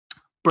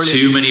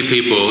Brilliant. Too many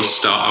people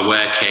start a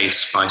wear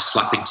case by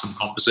slapping some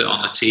composite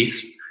on the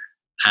teeth.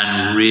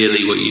 And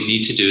really what you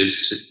need to do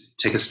is to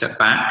take a step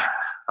back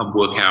and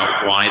work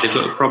out why they've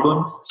got a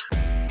problem.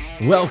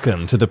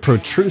 Welcome to the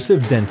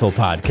Protrusive Dental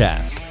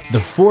Podcast,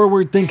 the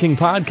forward-thinking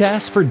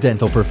podcast for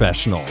dental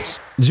professionals.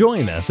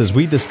 Join us as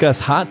we discuss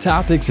hot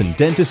topics in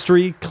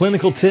dentistry,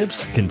 clinical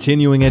tips,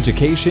 continuing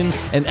education,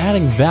 and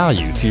adding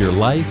value to your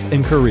life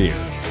and career.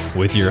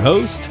 With your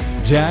host,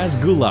 Jazz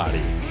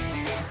Gulati.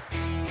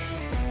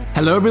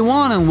 Hello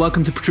everyone and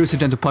welcome to Protrusive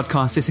Dental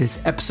Podcast. This is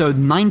episode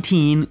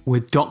 19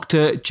 with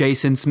Dr.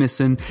 Jason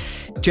Smithson.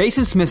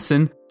 Jason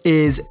Smithson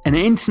is an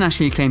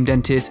internationally acclaimed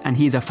dentist and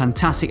he's a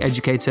fantastic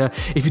educator.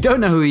 If you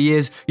don't know who he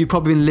is, you've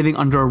probably been living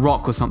under a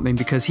rock or something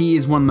because he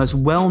is one of the most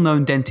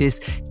well-known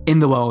dentists in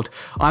the world.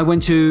 I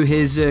went to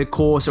his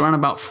course around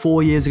about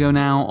 4 years ago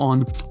now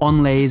on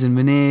onlays and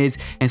veneers,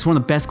 and it's one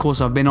of the best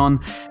courses I've been on.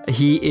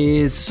 He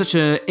is such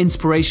an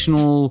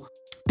inspirational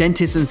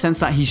dentist in the sense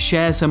that he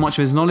shares so much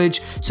of his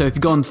knowledge. So if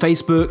you go on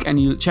Facebook and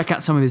you check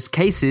out some of his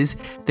cases,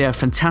 they are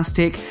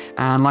fantastic.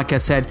 And like I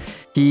said,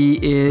 he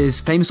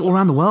is famous all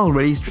around the world,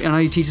 really. I know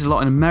he teaches a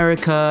lot in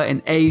America,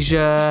 in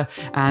Asia,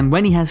 and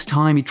when he has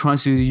time, he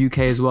tries to do the UK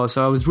as well.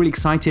 So I was really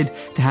excited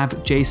to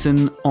have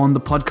Jason on the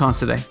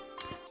podcast today.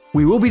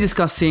 We will be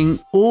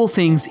discussing all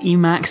things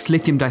Emax,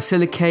 lithium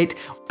disilicate,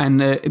 and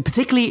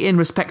particularly in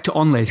respect to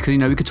onlays, because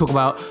we could talk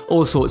about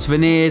all sorts of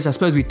veneers. I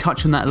suppose we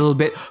touch on that a little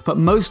bit, but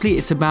mostly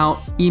it's about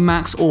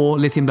Emax or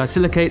lithium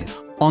disilicate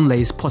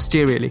onlays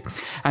posteriorly.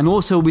 And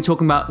also we'll be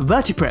talking about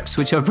vertipreps,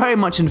 which are very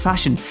much in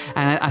fashion.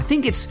 And I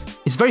think it's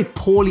very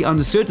poorly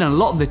understood, and a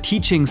lot of the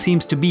teaching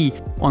seems to be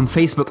on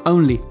Facebook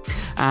only.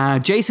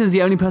 Jason's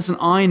the only person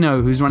I know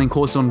who's running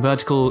courses on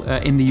vertical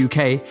in the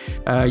UK.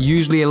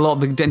 Usually a lot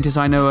of the dentists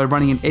I know are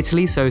running in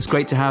Italy, so it's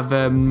great to have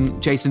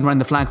Jason running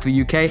the flag for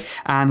the UK,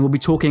 and we'll be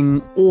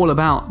talking all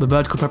about the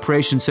vertical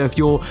preparation. So if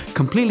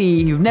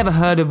you've never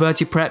heard of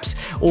vertipreps,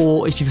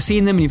 or if you've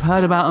seen them and you've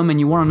heard about them and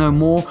you want to know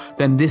more,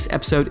 then this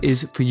episode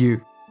is for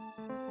you.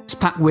 It's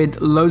packed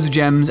with loads of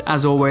gems,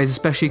 as always,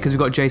 especially because we've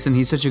got Jason.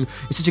 He's such a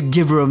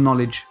giver of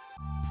knowledge.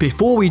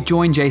 Before we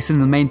join Jason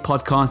in the main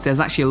podcast, there's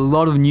actually a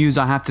lot of news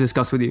I have to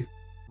discuss with you.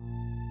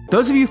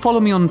 Those of you who follow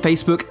me on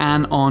Facebook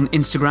and on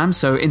Instagram,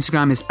 so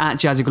Instagram is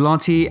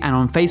 @JazzyGulati, and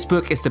on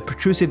Facebook it's the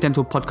Protrusive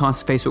Dental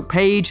Podcast Facebook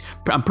page.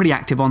 I'm pretty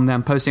active on there.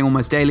 I'm posting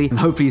almost daily, and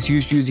hopefully it's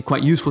usually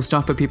quite useful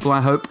stuff for people,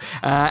 I hope.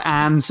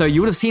 And so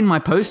you would have seen my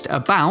post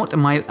about,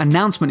 my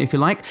announcement, if you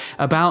like,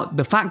 about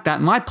the fact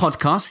that my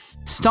podcast,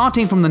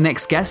 starting from the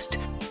next guest,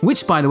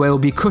 which, by the way, will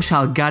be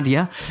Kushal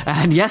Gadia.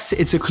 And yes,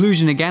 it's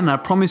occlusion again. I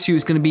promise you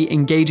it's going to be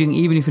engaging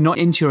even if you're not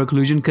into your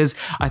occlusion, because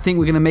I think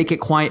we're going to make it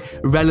quite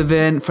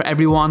relevant for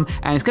everyone.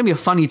 And it's going to be a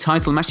funny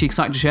title. I'm actually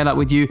excited to share that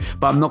with you,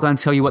 but I'm not going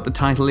to tell you what the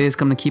title is.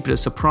 I'm going to keep it a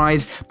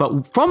surprise.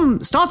 But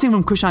starting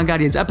from Kushal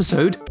Gadia's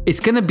episode, it's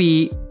going to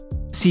be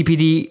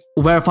CPD,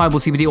 verifiable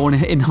CPD or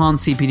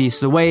enhanced CPD.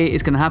 So the way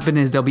it's going to happen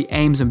is there'll be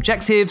aims and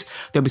objectives,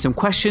 there'll be some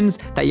questions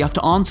that you have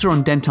to answer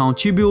on dental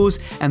tubules,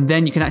 and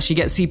then you can actually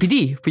get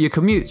CPD for your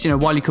commute.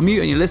 While you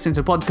commute and you're listening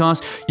to the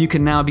podcast, you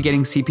can now be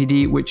getting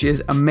CPD, which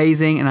is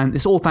amazing, and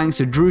it's all thanks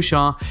to Drew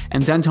Shah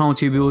and Dental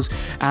Tubules.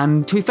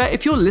 And to be fair,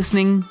 if you're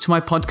listening to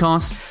my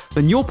podcast,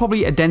 then you're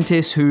probably a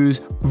dentist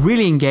who's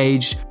really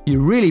engaged,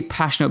 you're really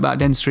passionate about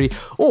dentistry,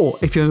 or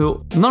if you're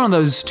none of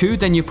those two,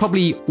 then you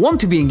probably want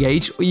to be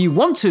engaged, or you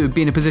want to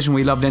be in a position where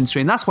you love dentistry,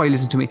 and that's why you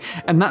listen to me,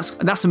 and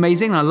that's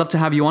amazing. I love to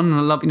have you on,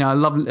 and I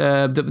love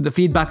the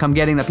feedback I'm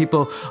getting that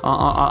people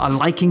are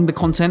liking the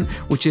content,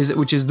 which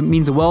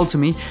means the world to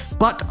me.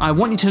 But I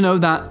want you to know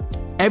that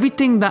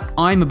everything that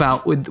I'm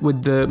about with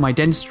my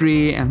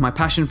dentistry and my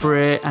passion for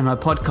it and my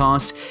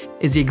podcast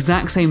is the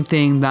exact same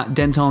thing that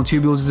Dental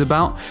Tubules is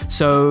about.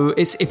 So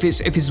if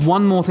it's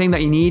one more thing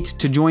that you need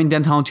to join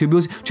Dental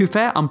Tubules, to be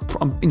fair, I'm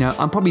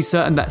probably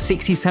certain that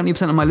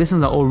 60-70% of my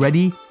listeners are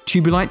already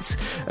tubulites,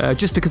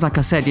 just because, like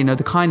I said,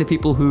 the kind of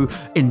people who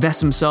invest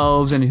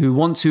themselves and who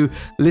want to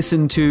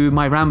listen to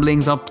my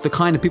ramblings are the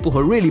kind of people who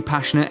are really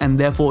passionate, and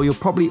therefore you're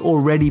probably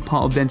already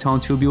part of Dental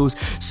Tubules.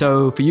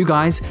 So for you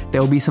guys,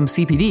 there will be some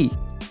CPD.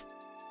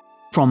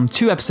 From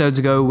 2 episodes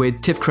ago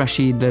with Tiff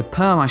Qureshi, the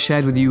pearl I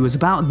shared with you was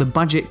about the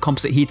budget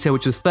composite heater,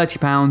 which was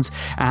 £30,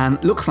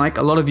 and looks like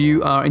a lot of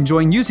you are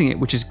enjoying using it,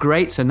 which is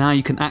great. So now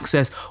you can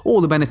access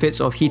all the benefits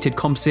of heated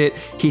composite,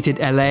 heated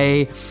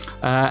LA,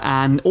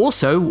 and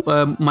also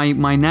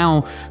my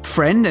now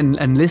friend and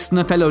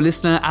fellow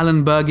listener,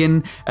 Alan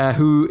Bergin,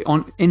 who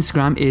on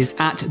Instagram is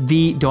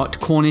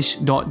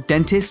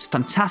 @the.cornish.dentist.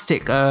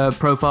 Fantastic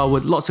profile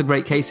with lots of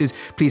great cases.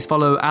 Please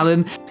follow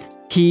Alan.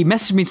 He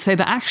messaged me to say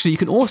that actually you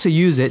can also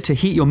use it to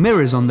heat your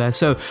mirrors on there.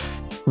 So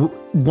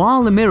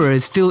while the mirror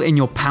is still in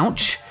your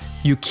pouch,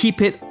 you keep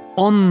it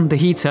on the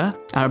heater,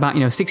 at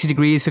about 60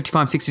 degrees,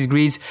 55, 60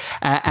 degrees.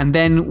 And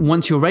then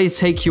once you're ready to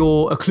take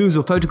your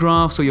occlusal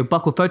photographs or your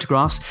buccal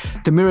photographs,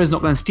 the mirror is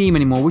not going to steam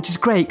anymore, which is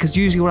great, because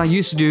usually what I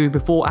used to do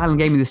before Alan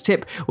gave me this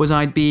tip was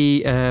I'd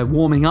be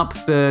warming up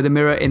the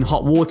mirror in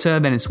hot water,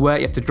 then it's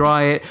wet, you have to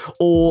dry it,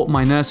 or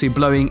my nurse would be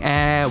blowing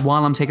air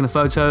while I'm taking the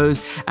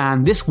photos,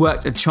 and this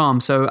worked a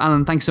charm. So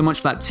Alan, thanks so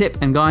much for that tip,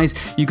 and guys,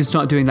 you can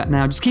start doing that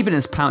now. Just keep it in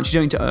its pouch, you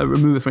don't need to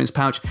remove it from its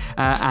pouch,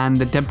 and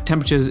the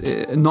temperature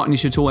is not an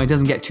issue at all, it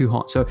doesn't get too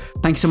hot. So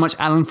thanks so much,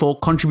 Alan, for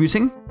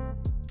contributing.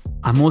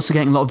 I'm also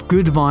getting a lot of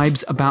good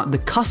vibes about the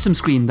custom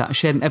screen that I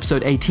shared in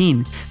episode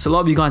 18. So a lot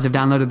of you guys have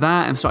downloaded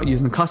that and started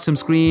using the custom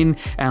screen,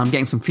 and I'm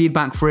getting some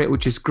feedback for it,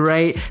 which is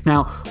great.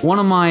 Now, one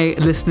of my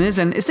listeners,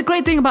 and it's a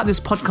great thing about this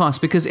podcast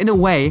because in a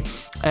way,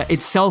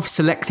 it's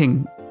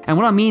self-selecting. And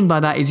what I mean by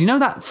that is,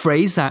 that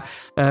phrase that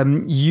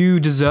you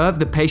deserve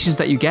the patients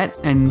that you get,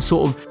 and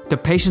sort of the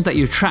patients that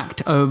you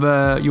attract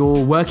over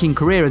your working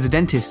career as a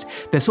dentist,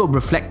 they're sort of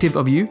reflective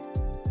of you.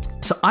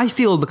 So I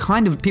feel the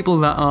kind of people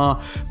that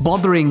are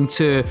bothering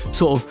to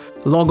sort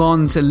of log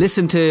on to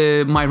listen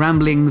to my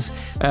ramblings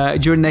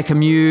during their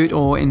commute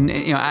or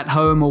at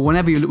home or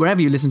wherever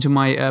you listen to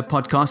my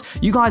podcast,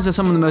 you guys are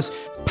some of the most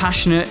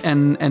passionate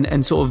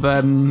and sort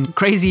of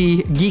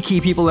crazy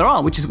geeky people there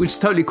are, which is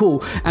totally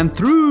cool. And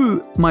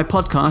through my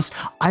podcast,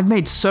 I've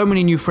made so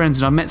many new friends,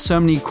 and I've met so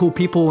many cool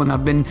people, and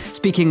I've been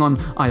speaking on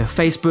either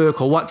Facebook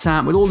or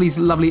WhatsApp with all these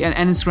lovely, and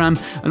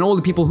Instagram, and all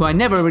the people who I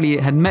never really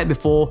had met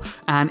before,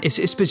 and it's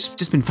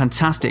just been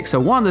fantastic. So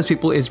one of those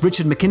people is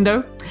Richard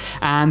McIndo,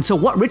 and so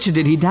what Richard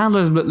did, he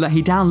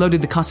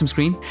downloaded the custom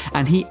screen,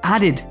 and he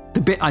added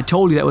the bit I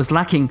told you that was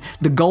lacking,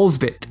 the goals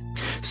bit.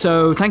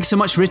 So thank you so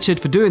much, Richard,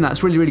 for doing that.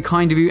 It's really, really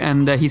kind of you,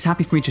 and he's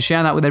happy for me to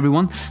share that with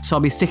everyone, so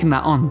I'll be sticking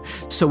that on.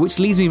 So which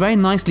leads me very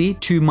nicely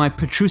to my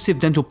protrusive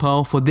dental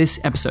pearl for this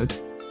episode.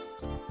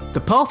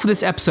 The pearl for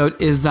this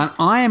episode is that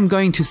I am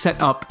going to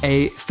set up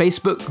a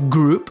Facebook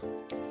group.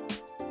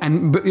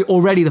 And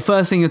already the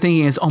first thing you're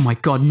thinking is, oh my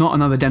God, not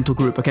another dental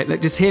group. Okay,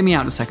 just hear me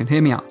out a second,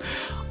 hear me out.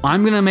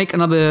 I'm going to make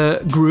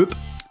another group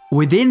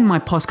within my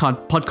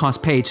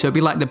podcast page. So it'll be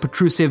like the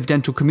protrusive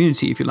dental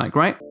community, if you like,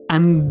 right?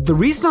 And the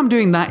reason I'm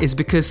doing that is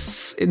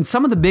because in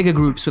some of the bigger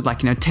groups with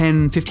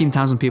 10,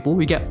 15,000 people,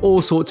 we get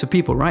all sorts of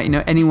people, right?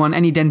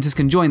 Any dentist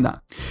can join that.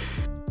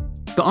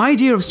 The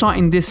idea of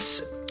starting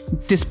this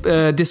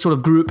sort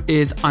of group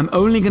is I'm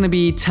only going to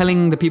be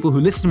telling the people who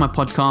listen to my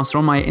podcast or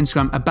on my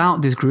Instagram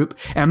about this group,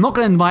 and I'm not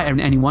going to invite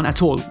anyone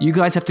at all. You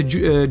guys have to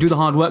do the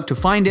hard work to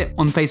find it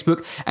on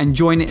Facebook and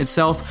join it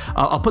itself.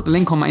 I'll put the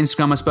link on my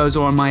Instagram, I suppose,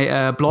 or on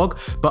my blog,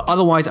 but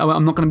otherwise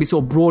I'm not going to be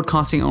sort of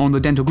broadcasting it on the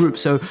dental group.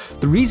 So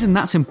the reason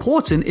that's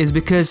important is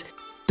because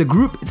the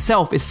group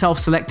itself is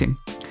self-selecting.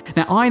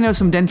 Now, I know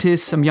some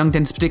dentists, some young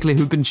dentists particularly,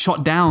 who've been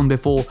shot down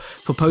before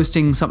for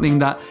posting something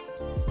that,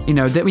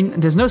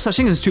 there's no such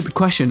thing as a stupid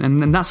question,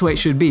 and that's the way it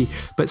should be.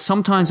 But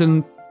sometimes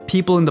when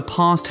people in the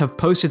past have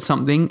posted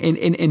something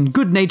in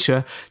good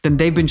nature, then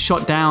they've been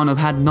shot down, have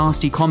had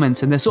nasty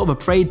comments, and they're sort of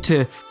afraid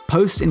to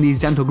post in these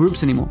dental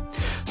groups anymore.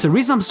 So the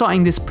reason I'm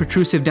starting this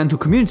protrusive dental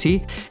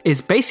community is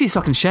basically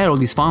so I can share all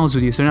these files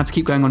with you, so I don't have to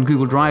keep going on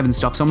Google Drive and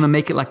stuff. So I'm going to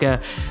make it like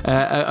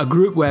a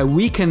group where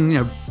we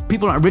can,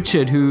 people like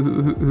Richard,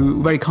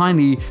 who very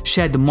kindly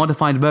shared the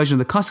modified version of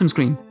the custom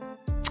screen,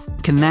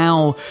 can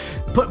now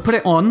put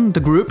it on the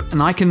group,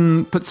 and I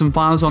can put some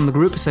files on the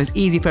group, so it's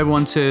easy for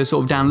everyone to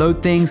sort of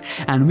download things,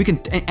 and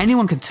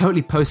anyone can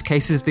totally post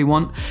cases if they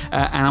want,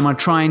 and I'm going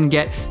to try and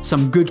get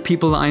some good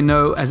people that I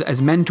know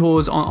as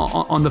mentors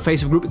on the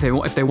Facebook group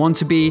if they want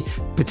to be,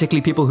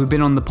 particularly people who've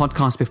been on the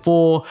podcast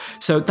before.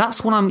 So that's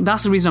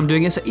the reason I'm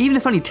doing it. So even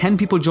if only 10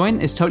 people join,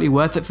 it's totally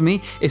worth it for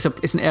me. It's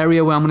an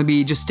area where I'm going to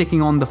be just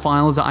sticking on the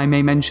files that I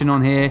may mention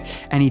on here,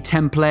 any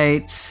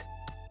templates,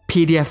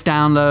 PDF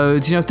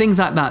downloads, things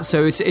like that.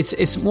 So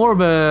it's more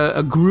of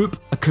a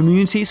group, a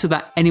community, so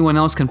that anyone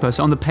else can post.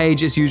 On the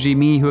page, it's usually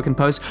me who can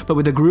post, but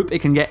with a group,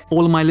 it can get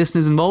all of my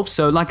listeners involved.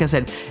 So like I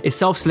said, it's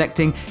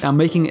self-selecting, and I'm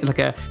making it like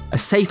a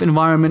safe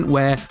environment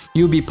where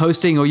you'll be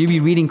posting or you'll be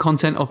reading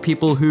content of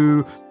people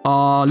who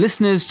are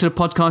listeners to the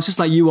podcast, just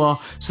like you are,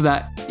 so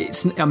that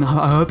I'm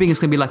hoping it's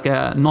going to be like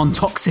a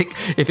non-toxic,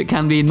 if it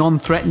can be,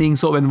 non-threatening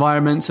sort of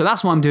environment. So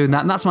that's why I'm doing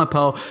that, and that's my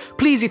pearl.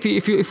 Please, if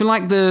you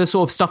like the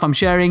sort of stuff I'm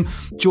sharing,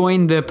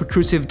 join the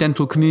Protrusive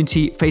Dental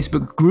Community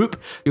Facebook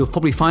group. You'll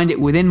probably find it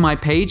within my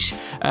page,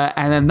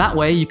 and then that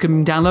way you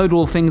can download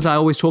all the things I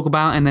always talk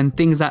about, and then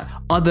things that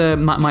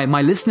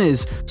my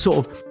listeners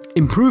sort of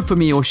improve for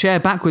me or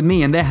share back with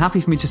me, and they're happy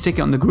for me to stick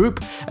it on the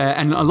group.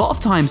 And a lot of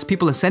times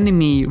people are sending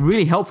me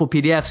really helpful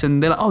PDFs,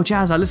 and they're like, oh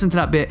Jazz, I listened to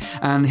that bit,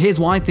 and here's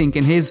what I think,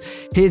 and here's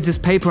this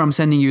paper I'm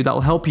sending you that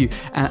will help you,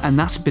 and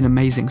that's been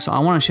amazing. So I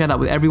want to share that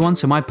with everyone.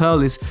 So my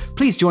pearl is,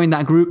 please join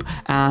that group,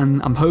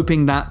 and I'm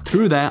hoping that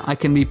through there I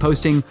can be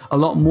posting a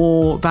lot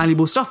more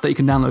valuable stuff that you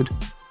can download.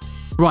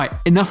 Right,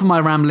 enough of my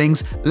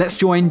ramblings. Let's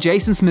join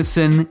Jason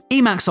Smithson,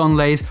 Emax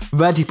Onlays,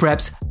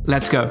 VertiPreps.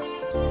 Let's go.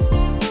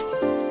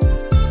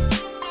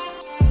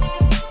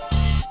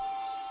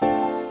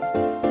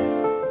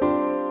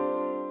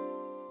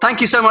 thank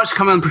you so much for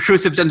coming on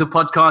Protrusive Dental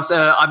Podcast.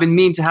 I've been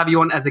meaning to have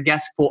you on as a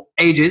guest for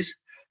ages.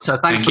 So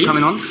thanks for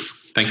coming on.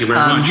 Thank you very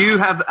much. You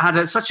have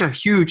had such a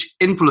huge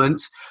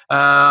influence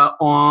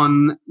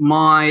on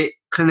my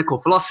clinical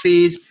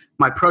philosophies,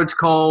 my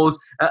protocols.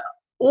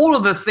 All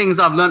of the things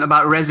I've learned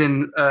about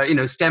resin,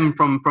 stem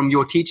from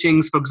your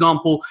teachings. For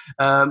example,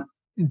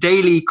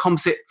 daily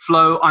composite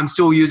flow. I'm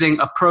still using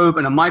a probe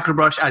and a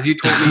microbrush, as you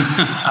taught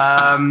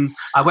me.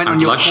 I went on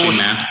your course.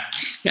 Man.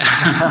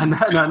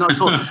 No, not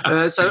at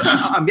all. So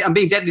I'm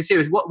being deadly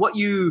serious. What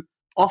you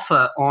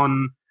offer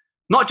on,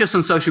 not just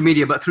on social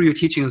media, but through your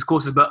teachings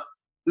courses, but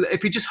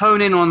if you just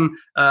hone in on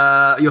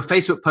your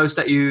Facebook posts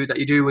that you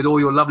do with all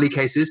your lovely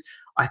cases,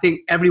 I think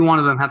every one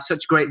of them have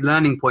such great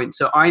learning points.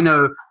 So I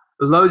know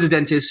loads of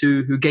dentists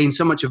who gain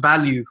so much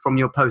value from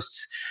your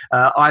posts.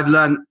 I've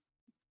learned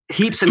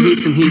heaps and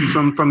heaps and heaps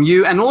from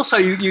you, and also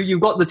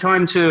you've got the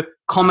time to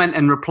comment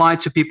and reply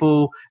to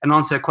people and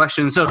answer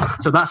questions. So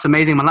that's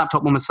amazing. My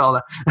laptop almost fell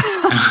there.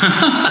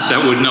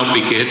 That would not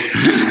be good.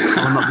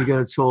 That would not be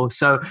good at all.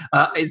 So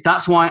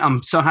that's why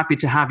I'm so happy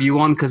to have you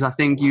on, because I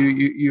think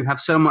you have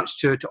so much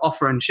to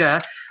offer and share.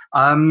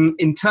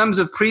 In terms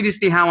of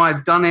previously how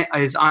I've done it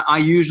is I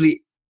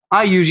usually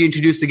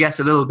introduce the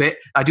guests a little bit.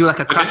 I do like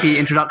a crappy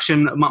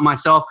introduction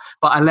myself,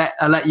 but I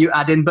let you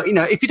add in. But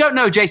if you don't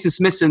know Jason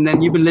Smithson,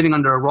 then you've been living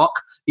under a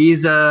rock.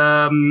 He's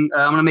I'm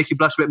going to make you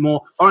blush a bit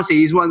more. Honestly,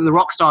 he's one of the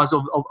rock stars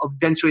of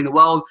dentistry in the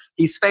world.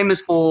 He's famous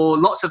for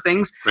lots of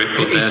things.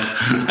 Grateful Dead.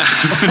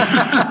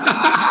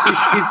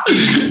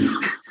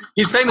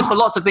 He's famous for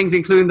lots of things,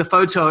 including the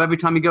photo. Every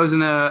time he goes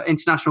in an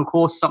international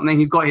course or something,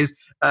 he's got his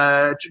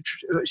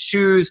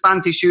shoes,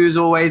 fancy shoes,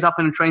 always up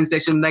in a train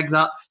station, legs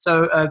up.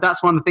 So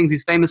that's one of the things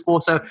he's famous for.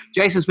 So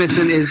Jason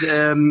Smithson is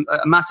a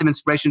massive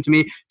inspiration to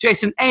me.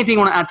 Jason, anything you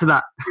want to add to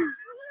that?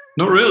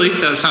 Not really.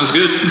 That sounds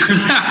good.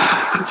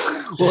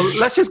 Well,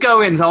 let's just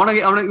go in. So I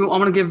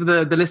want to give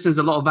the listeners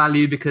a lot of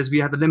value because we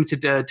have a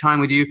limited time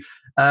with you.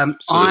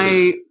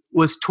 I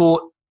was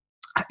taught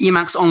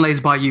Emax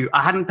onlays by you.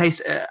 I hadn't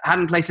placed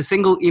a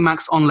single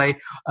Emax onlay.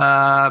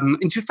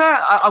 And to be fair,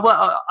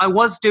 I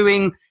was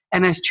doing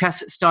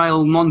NHS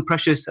style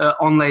non-precious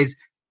onlays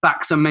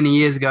back so many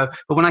years ago.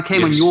 But when I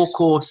came on your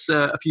course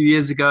a few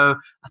years ago,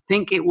 I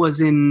think it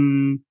was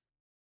in,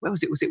 where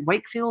was it? Was it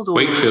Wakefield?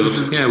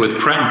 Wakefield, yeah, with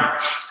Prem.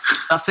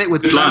 That's it,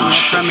 with lunch,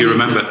 if you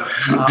remember.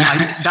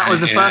 That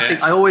was the first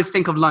thing. I always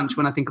think of lunch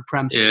when I think of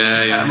Prem,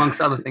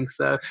 amongst other things.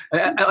 So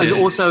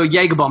also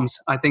Jaeger bombs,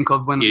 I think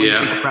of when you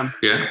think of Prem.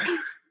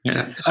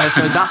 Yeah.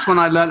 So that's when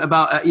I learned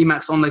about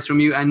Emax onlays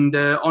from you, and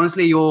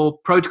honestly, your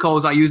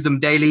protocols, I use them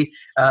daily,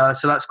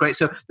 so that's great.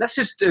 So let's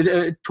just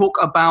talk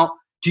about,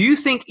 do you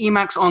think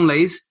Emax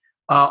onlays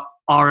are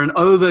an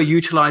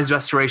overutilized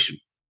restoration?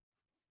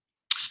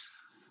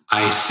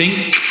 I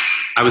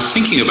was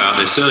thinking about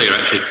this earlier,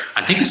 actually.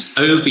 I think it's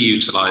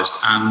overutilized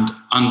and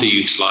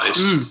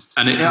underutilized.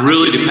 And it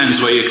really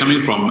depends where you're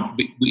coming from.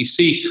 We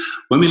see,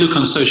 when we look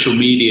on social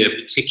media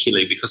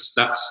particularly, because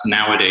that's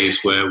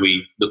nowadays where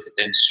we look at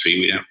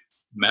dentistry,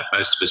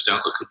 most of us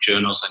don't look at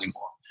journals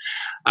anymore.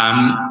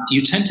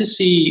 You tend to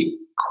see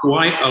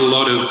quite a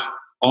lot of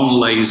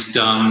onlays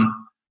done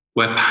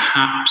where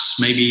perhaps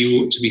maybe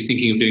you ought to be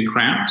thinking of doing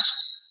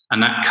crowns.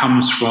 And that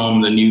comes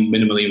from the new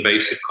minimally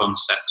invasive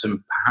concept, and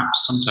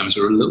perhaps sometimes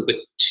we're a little bit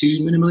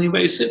too minimally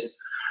invasive.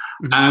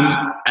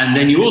 And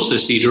then you also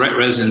see direct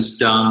resins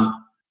done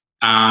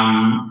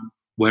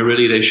where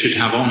really they should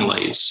have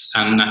onlays.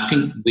 And I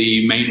think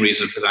the main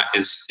reason for that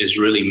is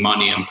really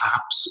money and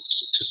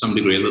perhaps to some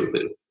degree a little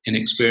bit of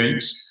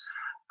inexperience.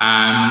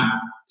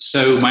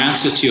 So my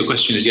answer to your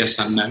question is yes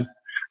and no.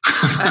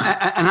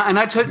 and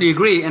I totally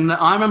agree. And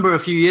I remember a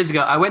few years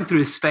ago, I went through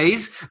this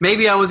phase.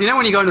 Maybe I was,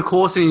 when you go in a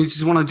course and you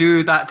just want to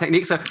do that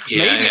technique. So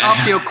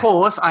after your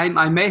course,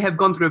 I may have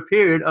gone through a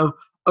period of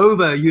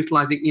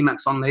over-utilizing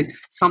Emax onlays.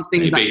 Some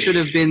things that should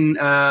have been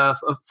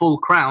full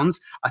crowns,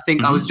 I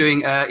think I was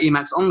doing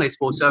Emax onlays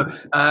for. So,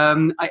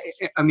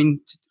 I mean,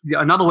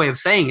 another way of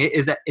saying it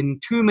is that in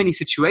too many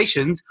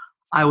situations,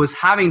 I was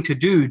having to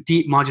do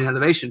deep margin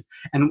elevation.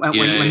 And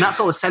when that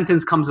sort of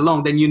sentence comes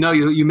along, then you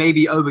may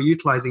be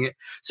overutilizing it.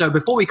 So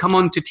before we come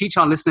on to teach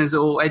our listeners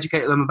or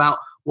educate them about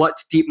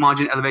what deep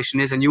margin elevation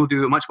is, and you'll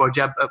do a much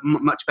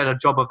better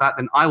job of that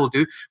than I will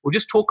do, we'll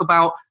just talk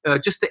about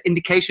just the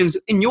indications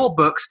in your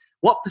books.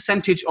 What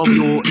percentage of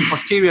your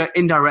posterior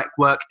indirect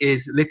work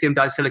is lithium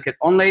disilicate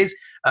onlays,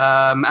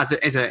 as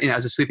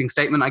a sweeping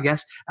statement, I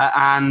guess,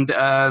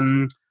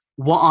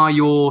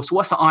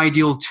 what's the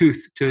ideal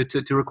tooth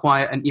to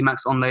require an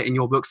Emax onlay in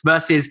your books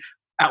versus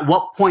at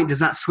what point does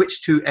that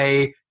switch to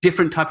a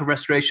different type of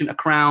restoration, a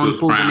crown,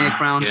 full veneer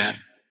crown? Yeah.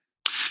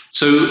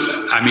 So,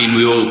 I mean,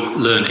 we all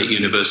learn at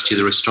university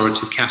the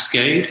restorative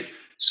cascade.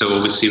 So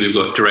obviously we've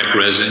got direct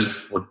resin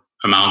or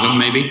amalgam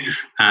maybe,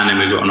 and then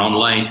we've got an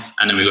onlay,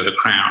 and then we've got a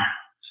crown.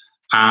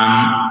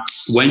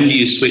 When do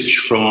you switch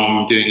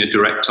from doing a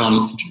direct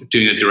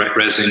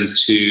resin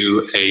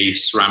to a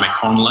ceramic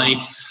onlay?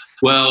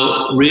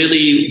 Well,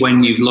 really,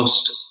 when you've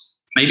lost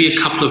maybe a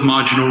couple of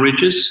marginal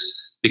ridges,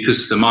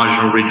 because the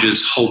marginal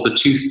ridges hold the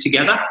tooth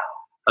together.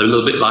 a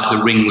little bit like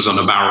the rings on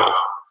a barrel.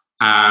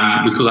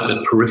 We call that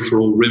the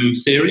peripheral rim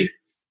theory.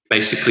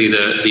 Basically,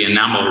 the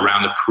enamel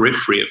around the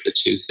periphery of the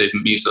tooth, the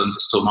mesial and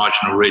distal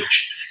marginal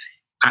ridge,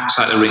 acts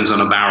like the rings on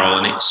a barrel,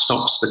 and it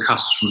stops the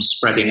cusp from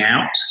spreading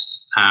out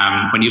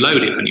when you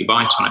load it, when you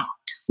bite on it.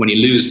 When you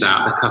lose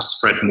that, the cusp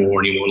spread more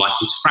and you're more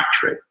likely to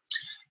fracture it.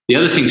 The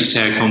other thing to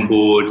take on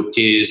board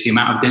is the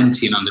amount of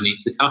dentine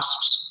underneath the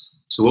cusps.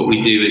 So what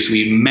we do is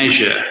we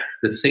measure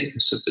the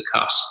thickness of the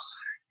cusp.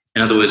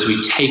 In other words,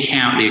 we take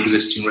out the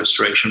existing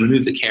restoration,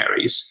 remove the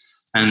caries,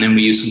 and then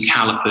we use some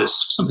calipers,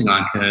 something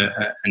like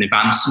an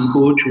Evanson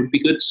gauge would be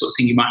good, sort of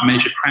thing you might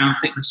measure crown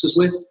thicknesses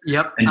with.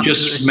 Yep, and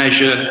absolutely. Just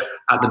measure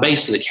at the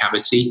base of the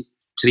cavity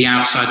to the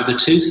outside of the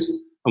tooth.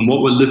 And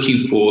what we're looking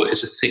for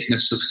is a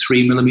thickness of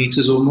 3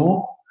 millimeters or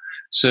more.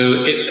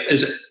 So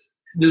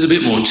there's a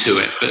bit more to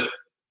it, but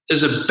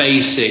as a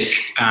basic,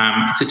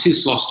 if the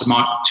tooth's lost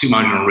 2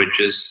 marginal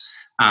ridges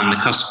and the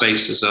cusp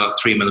bases are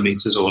 3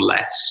 millimeters or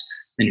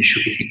less, then you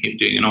should be thinking of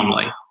doing an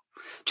onlay.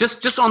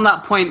 Just on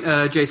that point,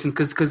 Jason,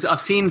 because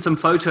I've seen some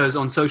photos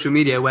on social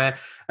media where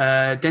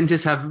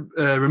dentists have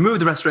removed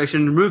the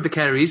restoration, removed the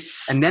caries,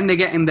 and then they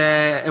get in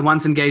their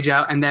Evanson gauge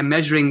out and they're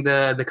measuring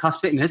the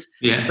cusp thickness.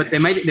 Yeah. But they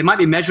might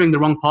be measuring the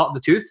wrong part of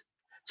the tooth.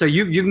 So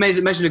you've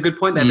mentioned a good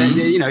point there.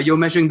 Mm-hmm. That, you're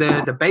measuring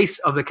the base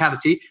of the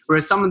cavity,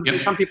 whereas some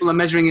people are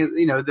measuring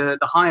the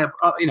higher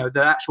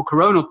the actual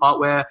coronal part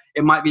where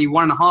it might be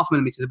 1.5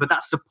 millimeters, but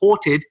that's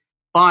supported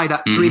by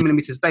that 3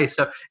 millimeters base.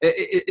 So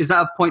is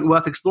that a point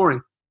worth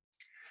exploring?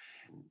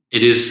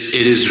 It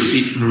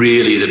is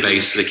really the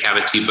base of the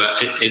cavity, but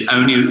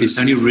it's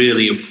only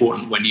really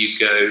important when you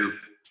go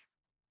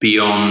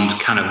beyond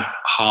kind of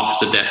half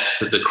the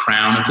depth of the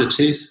crown of the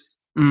tooth.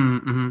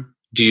 Mm-hmm.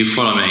 Do you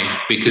follow me?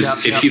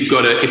 Because if you've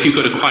got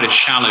a quite a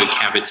shallow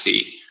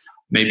cavity,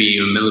 maybe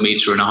 1.5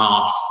 millimeters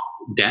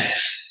depth,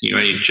 you're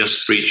only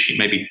just breaching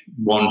maybe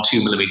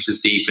 1-2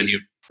 millimeters deep, and you're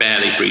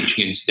barely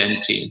breaching into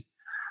dentine,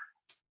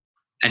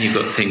 and you've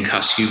got thin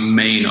cusp, you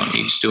may not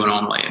need to do an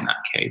onlay in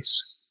that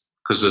case,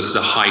 because of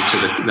the height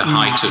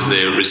of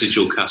the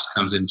residual cusp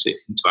comes into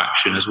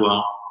action as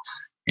well.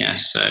 Yeah,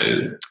 so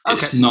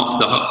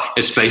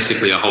it's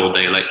basically a whole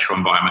day lecture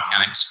on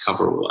biomechanics to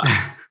cover all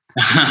that.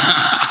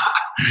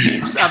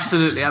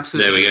 Absolutely.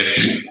 There we go.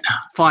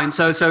 Fine.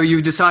 So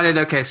you decided,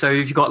 okay, so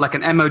if you've got like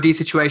an MOD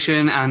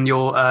situation and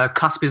your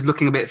cusp is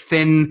looking a bit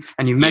thin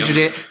and you've measured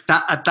it,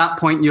 that at that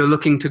point you're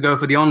looking to go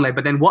for the onlay.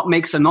 But then what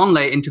makes an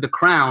onlay into the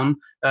crown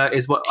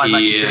is what I'd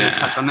like you to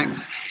touch on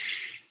next.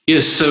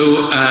 Yes,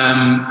 so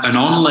an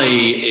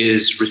onlay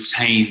is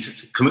retained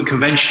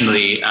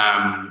conventionally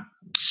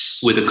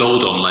with a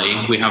gold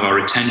onlay. We have our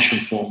retention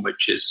form,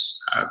 which is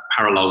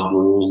parallel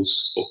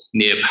walls or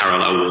near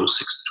parallel walls,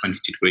 6 to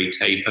 20-degree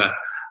taper,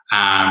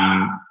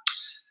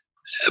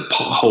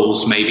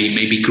 potholes,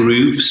 maybe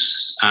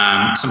grooves,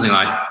 something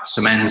like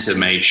Semenza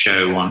may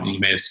show on. You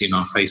may have seen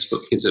on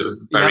Facebook. It's a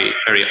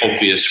very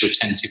obvious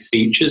retentive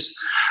features,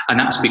 and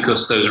that's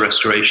because those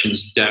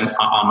restorations are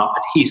not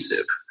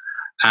adhesive.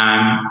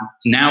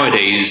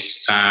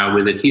 Nowadays,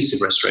 with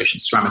adhesive restoration,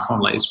 ceramic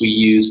onlays, we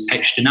use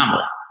etched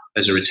enamel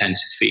as a retentive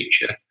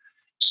feature.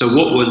 So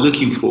what we're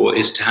looking for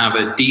is to have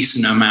a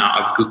decent amount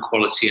of good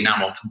quality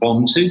enamel to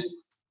bond to.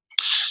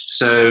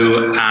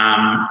 So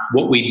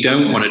what we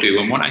don't want to do,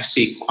 and what I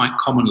see quite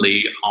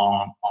commonly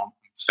on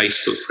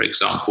Facebook, for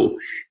example,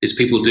 is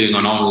people doing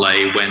an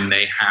onlay when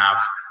they have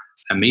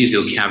a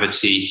mesial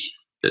cavity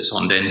that's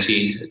on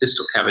dentine, a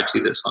distal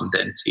cavity that's on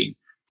dentine,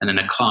 and then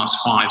a class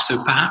 5,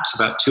 so perhaps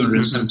about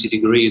 270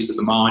 degrees of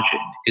the margin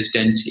is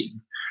dentine.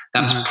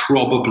 That's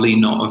probably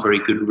not a very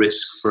good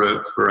risk for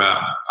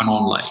an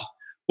onlay.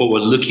 What we're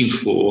looking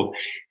for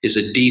is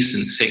a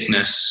decent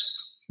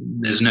thickness.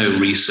 There's no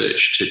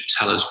research to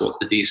tell us what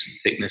the decent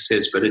thickness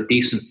is, but a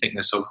decent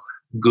thickness of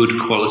good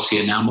quality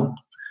enamel.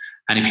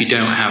 And if you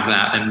don't have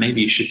that, then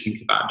maybe you should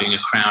think about doing a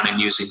crown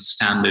and using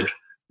standard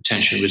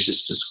retention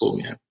resistance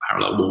form,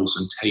 parallel walls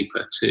and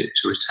taper to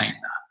retain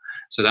that.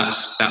 So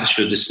that's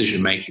your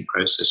decision-making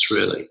process,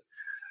 really.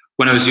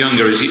 When I was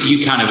younger, as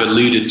you kind of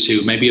alluded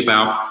to, maybe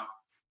about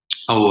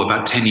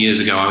 10 years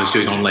ago, I was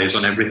doing onlays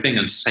on everything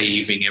and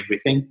saving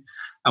everything.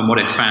 And what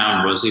I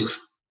found was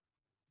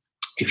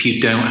if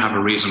you don't have a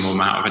reasonable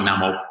amount of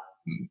enamel,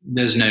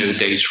 there's no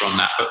data on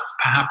that, but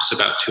perhaps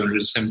about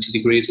 270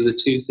 degrees of the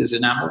tooth is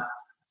enamel.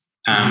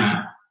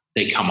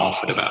 They come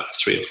off at about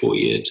 3 or 4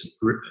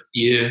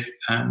 year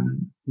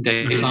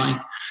dateline.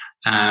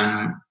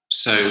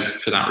 So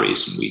for that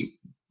reason,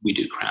 we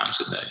do crowns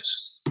in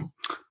those.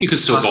 You can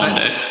still bond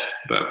it,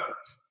 but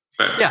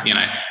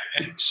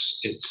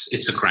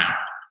it's a crown.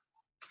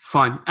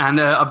 Fine. And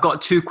I've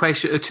got two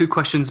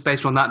questions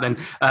based on that then.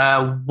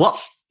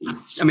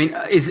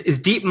 Is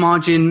deep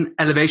margin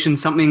elevation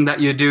something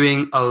that you're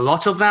doing a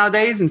lot of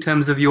nowadays in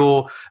terms of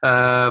your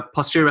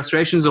posterior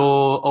restorations,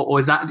 or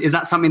is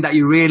that something that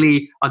you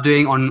really are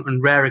doing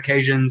on rare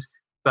occasions,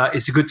 but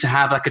it's good to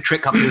have like a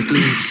trick up your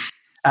sleeve?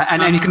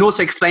 And you can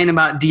also explain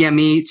about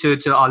DME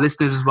to our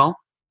listeners as well.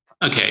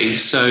 Okay,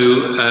 so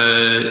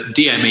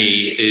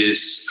DME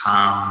is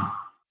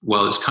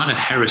well, it's kind of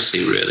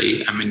heresy,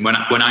 really. I mean, when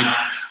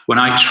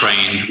I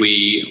trained,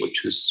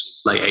 which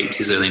was late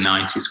 80s, early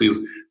 90s,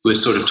 we were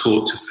sort of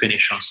taught to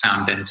finish on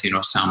sound dentine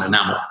or sound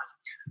enamel.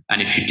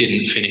 And if you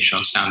didn't finish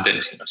on sound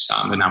dentine or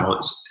sound enamel,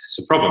 it's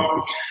a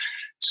problem.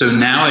 So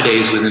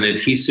nowadays, with an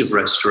adhesive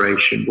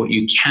restoration, what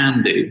you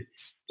can do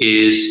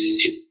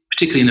is,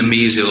 particularly in the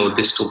mesial or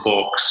distal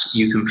box,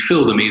 you can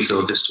fill the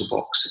mesial or distal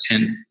box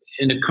in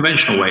a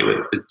conventional way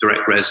with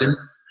direct resin,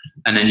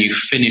 and then you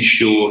finish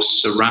your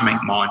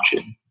ceramic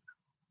margin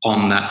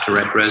on that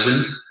direct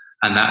resin,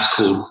 and that's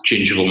called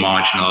gingival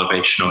margin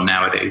elevation, or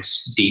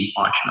nowadays deep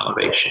margin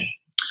elevation.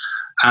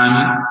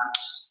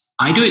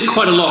 I do it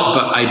quite a lot,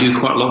 but I do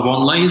quite a lot of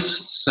onlays.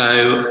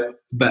 So,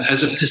 but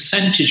as a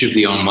percentage of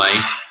the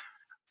onlays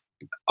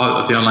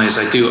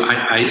I do,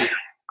 I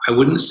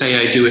wouldn't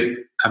say I do it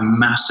a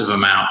massive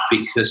amount,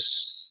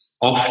 because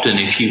often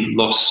if you've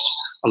lost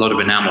a lot of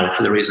enamel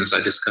for the reasons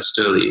I discussed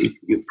earlier,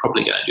 you're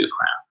probably going to do a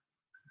crown.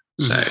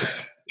 So,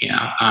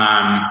 yeah,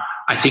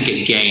 I think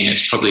again,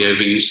 it's probably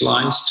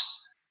overutilized.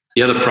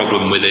 The other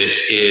problem with it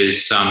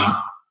is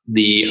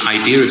the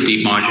idea of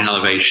deep margin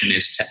elevation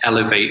is to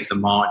elevate the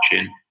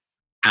margin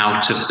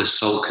out of the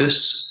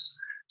sulcus.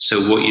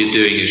 So what you're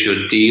doing is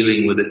you're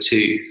dealing with a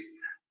tooth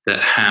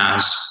that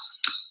has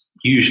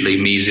usually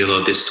mesial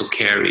or distal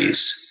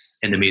caries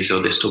in the mesial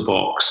or distal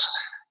box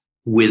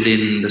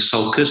within the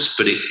sulcus,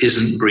 but it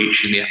isn't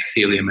breaching the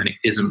epithelium and it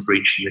isn't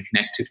breaching the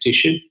connective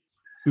tissue.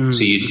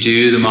 So you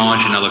do the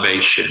margin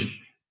elevation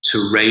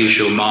to raise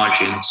your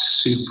margin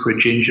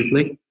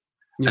supragingivally.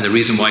 And the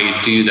reason why you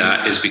do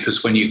that is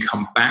because when you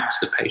come back to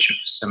the patient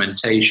for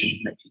cementation,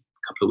 maybe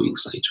a couple of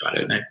weeks later, I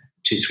don't know,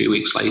 2-3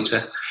 weeks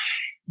later,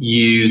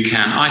 you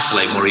can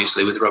isolate more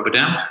easily with rubber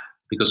dam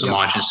because the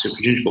margin is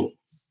supragingival.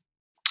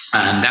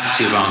 And that's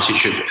the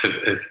advantage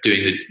of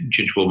doing the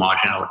gingival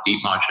margin or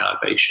deep margin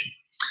elevation.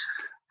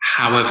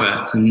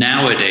 However,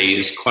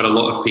 nowadays, quite a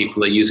lot of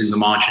people are using the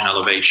margin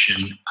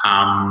elevation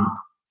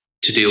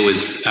to deal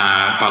with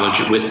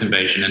biologic width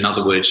invasion. In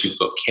other words, you've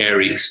got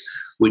caries,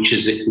 which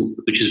has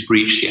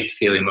breached the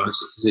epithelium, or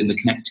is in the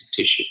connective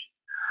tissue.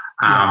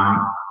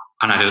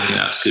 And I don't think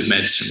that's good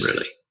medicine,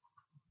 really.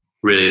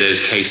 Really,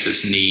 those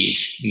cases need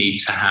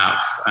to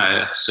have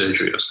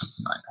surgery or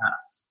something like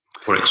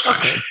that, or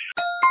extraction. Okay.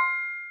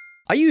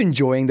 Are you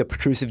enjoying the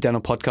Protrusive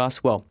Dental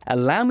Podcast? Well,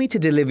 allow me to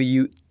deliver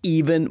you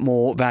even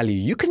more value.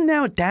 You can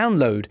now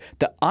download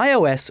the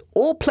iOS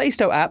or Play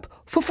Store app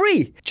for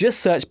free. Just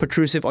search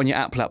Protrusive on your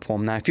app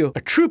platform. Now, if you're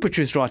a true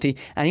Protruserati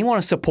and you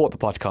want to support the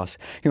podcast,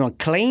 you want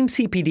to claim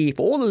CPD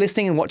for all the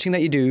listening and watching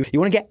that you do, you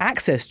want to get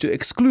access to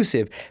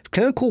exclusive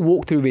clinical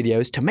walkthrough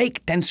videos to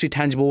make dentistry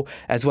tangible,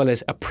 as well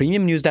as a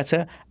premium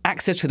newsletter,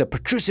 access to the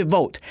Protrusive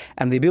Vault,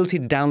 and the ability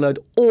to download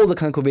all the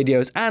clinical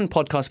videos and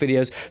podcast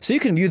videos so you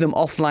can view them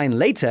offline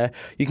later,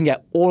 you can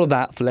get all of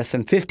that for less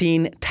than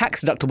 $15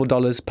 tax-deductible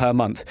dollars per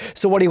month.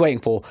 So what are you waiting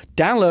for?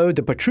 Download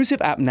the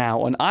Protrusive app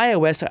now on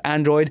iOS or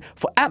Android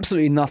for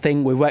absolutely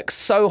nothing. We worked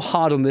so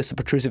hard on this, the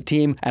Protrusive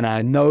team, and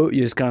I know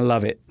you're just going to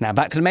love it. Now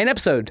back to the main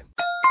episode.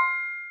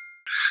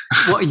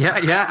 Well,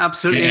 yeah,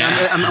 absolutely.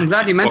 Yeah. I'm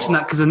glad you mentioned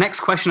that, because the next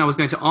question I was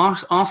going to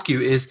ask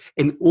you is,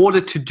 in order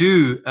to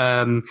do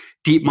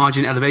deep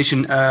margin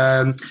elevation,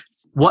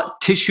 what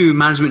tissue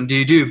management do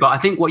you do? But I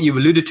think what you've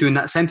alluded to in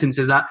that sentence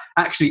is that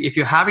actually, if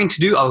you're having to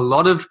do a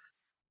lot of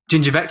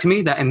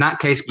gingivectomy, that in that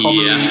case,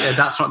 probably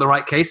that's not the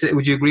right case.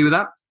 Would you agree with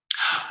that?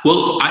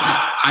 Well,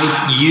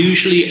 I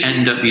usually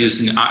end up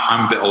using,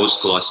 I'm a bit old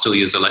school, I still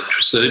use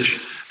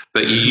electrosurge,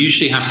 but you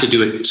usually have to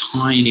do a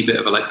tiny bit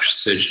of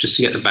electrosurge just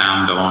to get the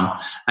band on.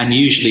 And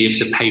usually if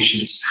the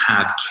patient's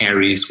had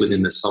caries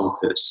within the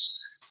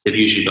sulcus, they've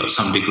usually got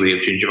some degree of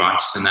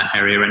gingivitis in that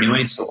area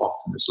anyway, so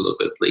often there's a little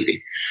bit of bleeding.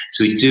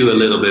 So we do a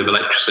little bit of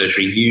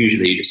electrosurgery,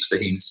 usually just for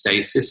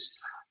hemostasis.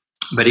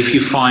 But if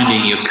you're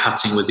finding you're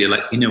cutting with the,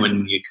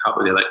 when you cut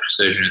with the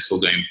electrosurgery and it's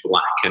all going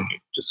black and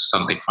just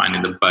something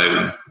finding the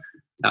bone,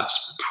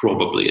 that's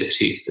probably a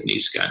tooth that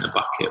needs to go in the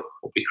bucket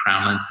or be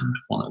crown lengthened,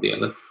 one or the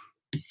other.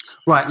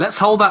 Right, let's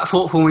hold that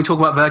thought for when we talk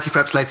about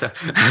vertepreps later.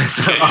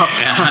 So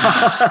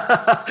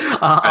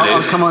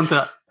I'll come on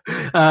to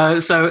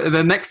that. So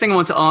the next thing I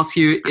want to ask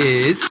you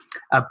is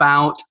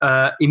about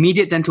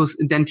immediate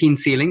dentine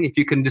sealing. If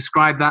you can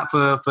describe that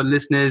for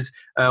listeners,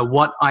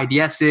 what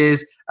IDS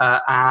is,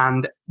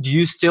 and do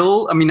you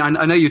still, I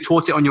know you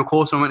taught it on your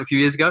course a few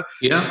years ago.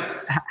 Yeah.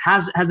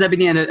 Has there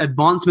been any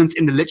advancements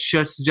in the literature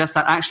to suggest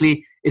that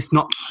actually it's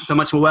not so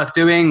much worth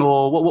doing,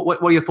 or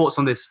what are your thoughts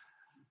on this?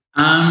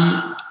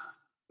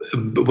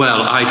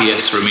 Well,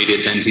 IDS, or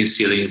immediate dentine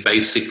sealing,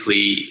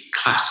 basically,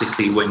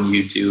 classically, when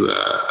you do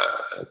a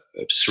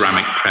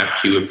ceramic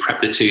prep, you would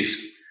prep the tooth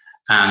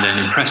and then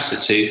impress the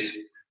tooth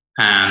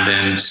and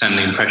then send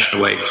the impression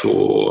away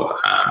for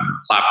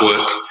lab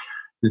work.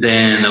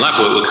 Then the lab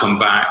work would come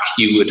back,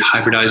 you would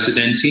hybridize the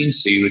dentine,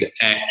 so you would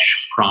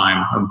etch,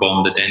 prime and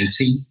bond the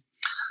dentine,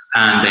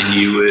 and then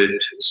you would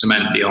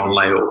cement the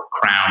onlay or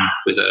crown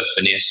with a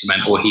veneer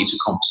cement or heated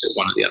composite,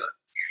 one or the other.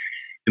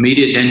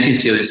 Immediate dentine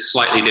sealing is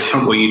slightly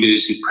different. What you do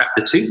is you prep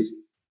the tooth,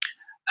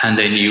 and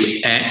then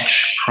you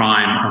etch,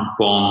 prime, and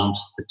bond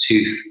the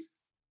tooth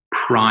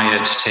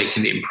prior to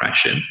taking the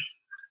impression.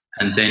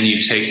 And then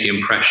you take the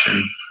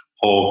impression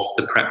of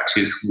the prep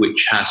tooth,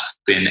 which has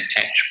been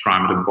etched,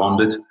 primed, and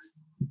bonded,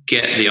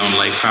 get the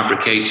onlay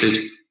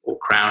fabricated or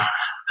crown,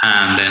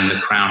 and then the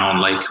crown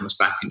onlay comes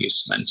back and you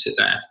cement it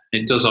there.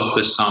 It does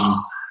offer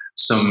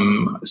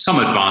some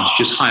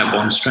advantages, higher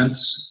bond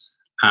strengths,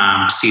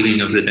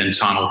 sealing of the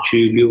dentinal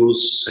tubules,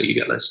 so you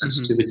get less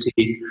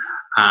sensitivity,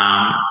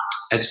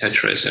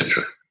 etc.,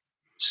 etc.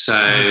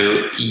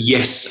 So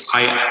yes,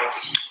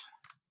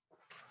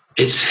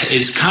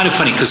 it's kind of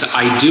funny because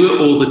I do it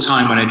all the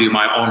time when I do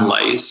my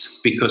onlays,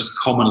 because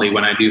commonly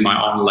when I do my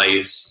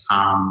onlays,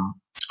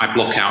 I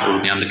block out all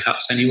the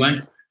undercuts anyway.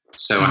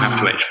 So I have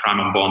to etch, prime,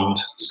 and bond.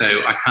 So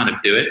I kind of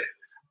do it.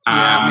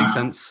 Yeah, makes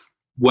sense.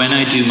 When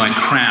I do my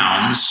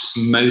crowns,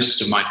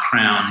 most of my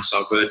crowns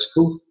are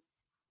vertical.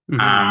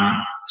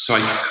 So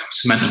I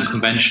cement them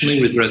conventionally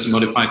with resin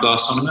modified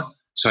glass ornament.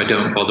 So I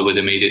don't bother with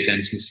immediate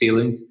dentin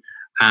sealing.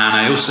 And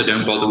I also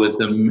don't bother with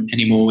them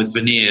anymore with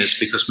veneers,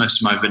 because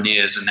most of my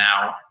veneers are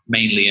now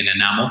mainly in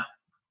enamel.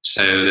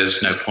 So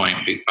there's no point,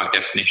 by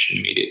definition,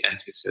 immediate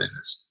dentin sealing,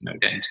 there's no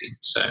dentin.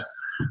 So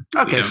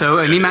okay, so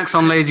an Emax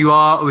onlays, you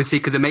are obviously,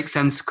 because it makes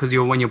sense, because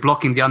when you're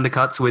blocking the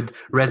undercuts with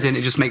resin,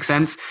 it just makes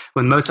sense.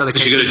 When most other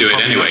cases, you got to do it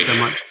anyway. So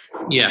much.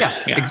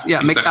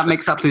 Exactly. That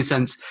makes absolute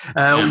sense.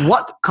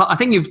 I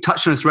think you've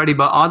touched on this already,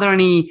 but are there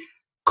any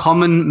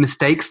common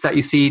mistakes that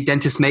you see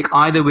dentists make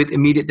either with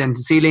immediate dentin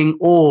sealing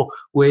or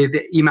with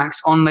Emax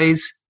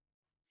onlays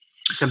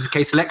in terms of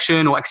case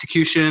selection or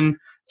execution?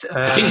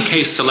 I think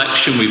case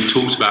selection we've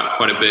talked about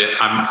quite a bit.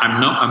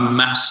 I'm not a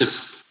massive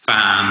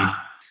fan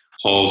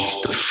of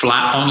the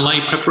flat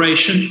onlay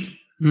preparation.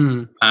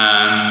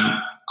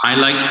 I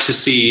like to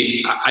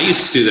see, I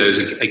used to do those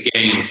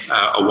again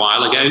a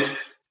while ago,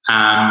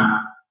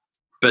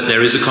 but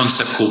there is a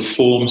concept called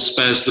form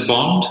spares the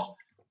bond,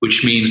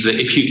 which means that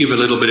if you give a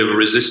little bit of a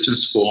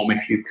resistance form,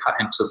 if you cut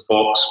into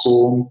box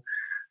form,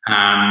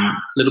 a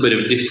little bit of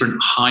a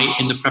different height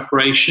in the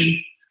preparation,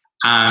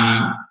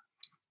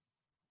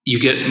 you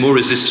get more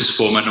resistance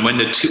form, and when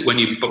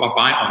you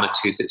bite on the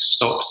tooth, it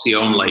stops the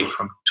onlay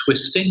from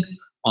twisting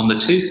on the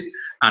tooth,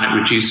 and it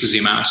reduces the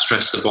amount of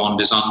stress the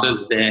bond is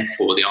under.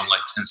 Therefore, the onlay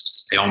tends to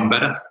stay on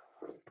better.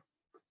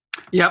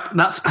 Yep,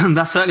 that's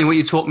certainly what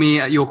you taught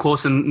me at your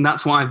course, and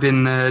that's what I've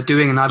been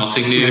doing. And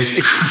nothing new. It's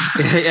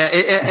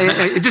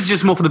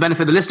just more for the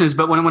benefit of the listeners.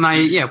 But when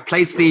I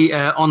place the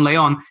onlay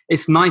on,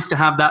 it's nice to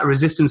have that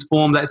resistance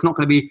form that it's not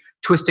going to be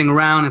twisting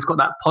around. It's got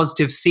that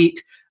positive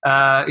seat.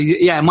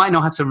 It might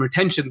not have some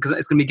retention because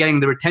it's going to be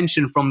getting the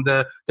retention from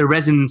the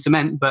resin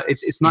cement, but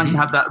it's nice to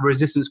have that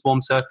resistance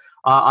form. So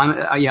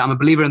I'm a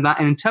believer in that.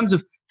 And in terms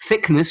of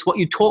thickness, what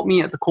you taught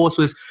me at the course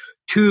was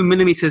 2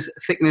 millimeters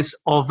thickness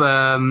of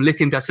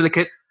lithium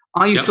disilicate.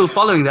 Are you still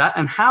following that?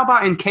 And how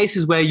about in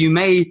cases where you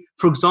may,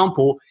 for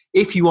example,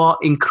 if you are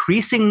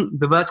increasing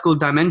the vertical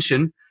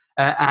dimension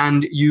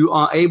and you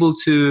are able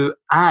to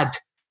add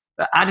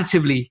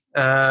additively,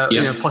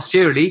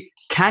 posteriorly,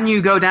 can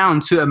you go down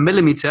to 1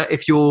 millimeter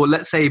if you're,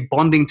 let's say,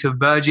 bonding to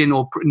virgin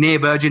or near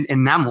virgin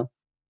enamel?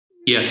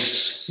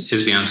 Yes,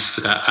 is the answer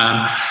for that.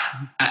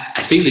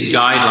 I think the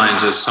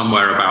guidelines are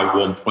somewhere about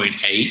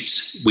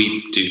 1.8.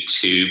 We do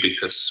 2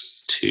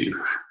 because 2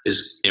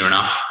 is near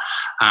enough.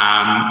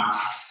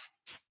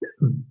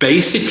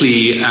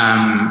 Basically,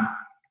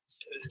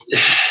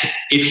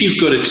 if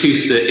you've got a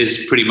tooth that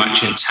is pretty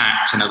much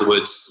intact, in other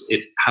words,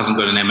 it hasn't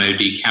got an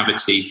MOD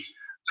cavity,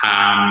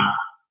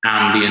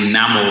 and the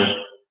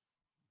enamel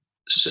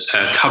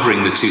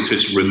covering the tooth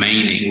is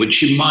remaining,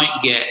 which you might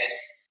get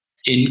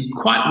in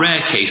quite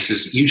rare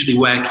cases. Usually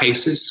wear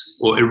cases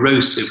or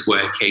erosive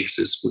wear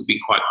cases would be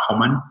quite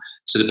common.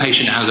 So the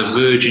patient has a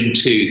virgin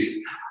tooth,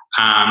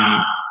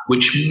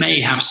 which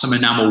may have some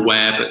enamel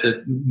wear, but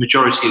the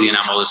majority of the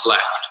enamel is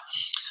left.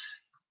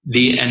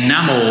 The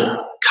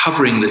enamel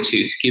covering the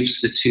tooth gives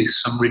the tooth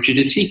some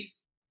rigidity,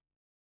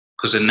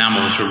 because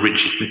enamel is a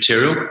rigid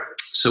material.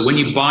 So when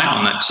you bite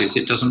on that tooth,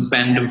 it doesn't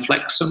bend and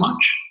flex so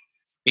much.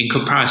 In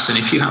comparison,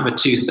 if you have a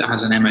tooth that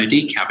has an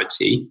MOD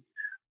cavity,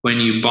 when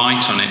you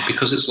bite on it,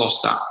 because it's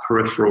lost that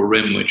peripheral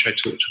rim, which I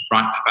talked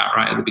about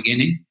right at the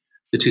beginning,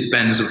 the tooth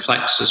bends and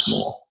flexes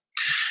more.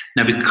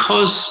 Now,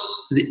 because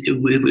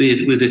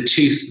with a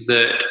tooth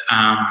that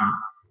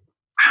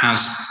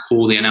has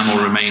all the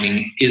enamel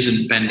remaining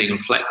isn't bending and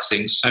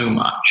flexing so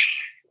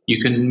much,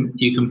 you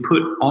can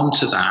put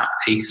onto that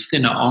a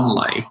thinner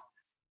onlay,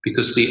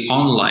 because the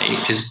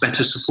onlay is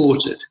better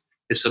supported.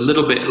 It's a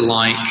little bit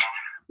like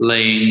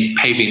laying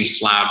paving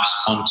slabs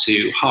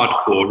onto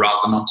hardcore rather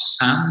than onto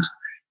sand.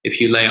 If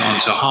you lay it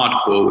onto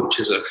hardcore, which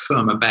is a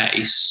firmer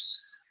base,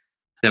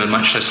 they're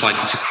much less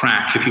likely to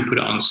crack. If you put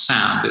it on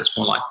sand, it's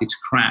more likely to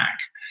crack.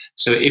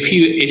 So if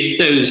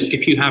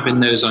you have in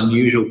those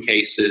unusual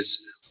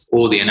cases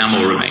all the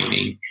enamel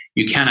remaining,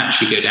 you can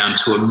actually go down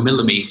to 1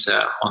 millimeter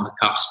on the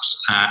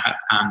cusps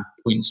and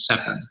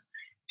 0.7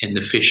 in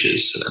the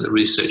fissures. The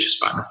research is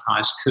by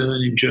Matthias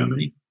Kern in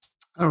Germany.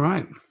 All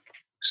right.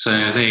 So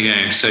there you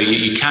go. So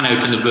you can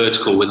open the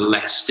vertical with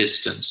less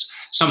distance.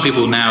 Some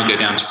people now go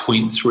down to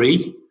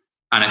 0.3,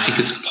 and I think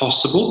it's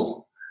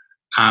possible,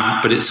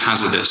 but it's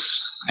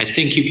hazardous. I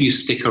think if you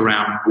stick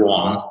around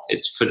 1,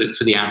 it's for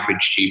the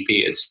average GP,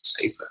 it's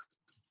safer.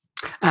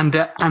 And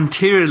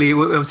anteriorly,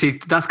 obviously,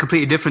 that's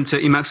completely different to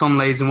Emax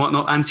onlays and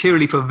whatnot.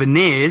 Anteriorly for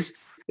veneers,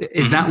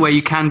 is that where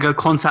you can go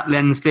contact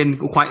lens thin,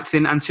 quite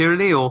thin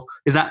anteriorly, or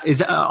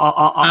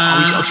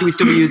should we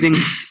still be using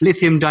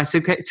lithium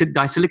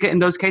disilicate in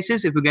those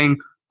cases if we're going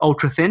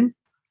ultra thin?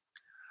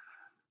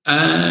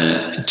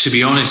 To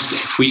be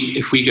honest,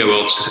 if we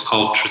go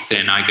ultra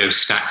thin, I go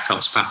stacked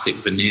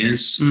feldspathic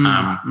veneers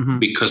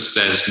because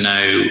there's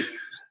no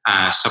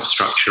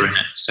substructure in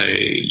it, so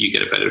you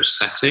get a better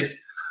aesthetic.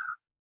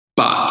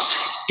 But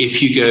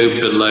if you go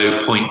below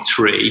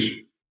 0.3,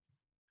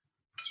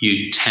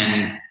 you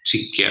tend to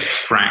get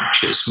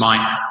fractures.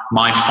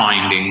 My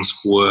findings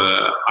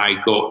were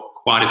I got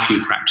quite a few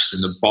fractures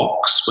in the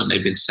box when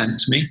they've been sent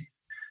to me,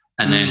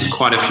 and then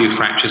quite a few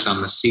fractures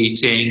on the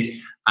seating,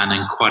 and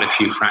then quite a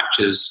few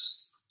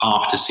fractures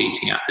after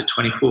seating at the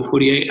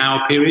 24-48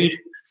 hour period.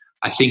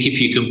 I think if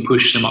you can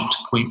push them up to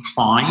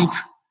 0.5,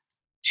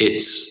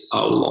 it's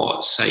a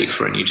lot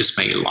safer, and you just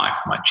make your life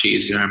much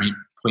easier. I mean,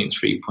 0.3,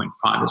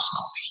 0.5 is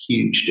not a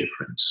huge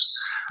difference.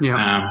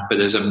 Yeah. But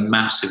there's a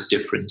massive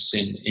difference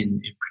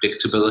in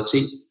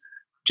predictability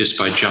just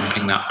by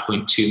jumping that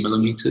 0.2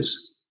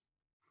 millimeters.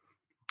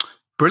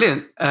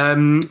 Brilliant.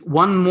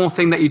 One more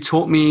thing that you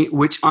taught me,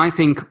 which I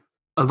think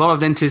a lot of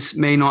dentists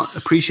may not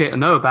appreciate or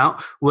know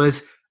about,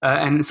 was,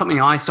 and something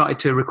I started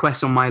to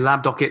request on my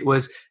lab docket,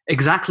 was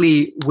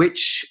exactly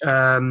which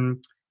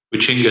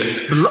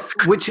ingot?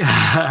 Which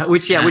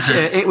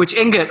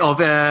ingot of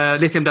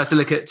lithium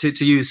disilicate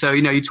to use. So,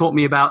 you taught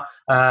me about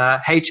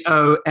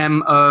HO,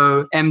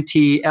 MO,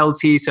 MT,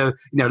 LT. So,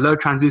 low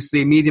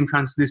translucency, medium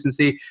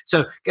translucency.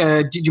 So,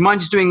 do you mind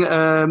just doing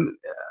a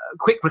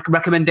quick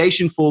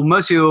recommendation for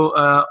most of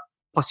your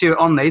posterior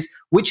onlays?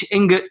 Which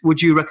ingot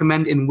would you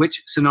recommend in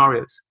which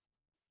scenarios?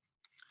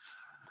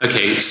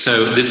 Okay,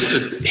 so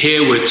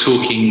here we're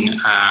talking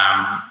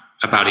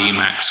about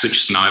Emax, which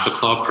is an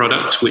Ivoclar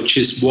product, which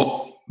is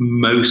what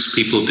most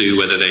people do,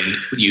 whether they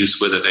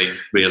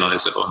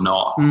realize it or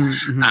not.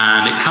 Mm-hmm.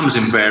 And it comes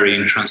in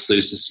varying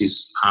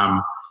translucencies,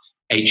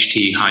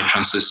 HT, high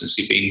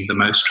translucency, being the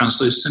most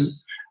translucent,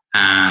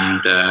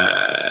 and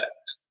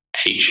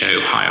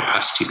HO, high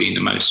opacity, being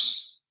the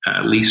most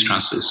least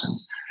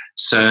translucent.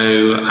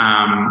 So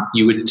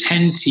you would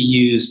tend to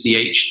use the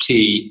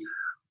HT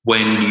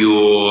when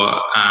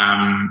you're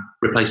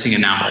replacing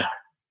enamel.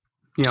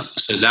 Yeah.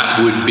 So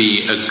that would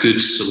be a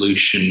good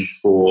solution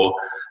for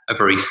a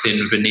very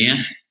thin veneer.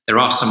 There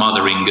are some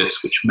other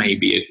ingots which may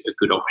be a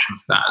good option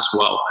for that as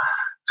well.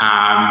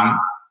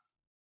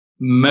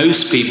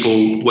 Most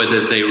people,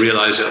 whether they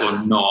realize it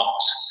or not,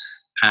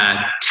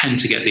 tend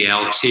to get the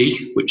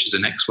LT, which is the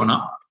next one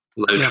up,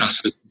 low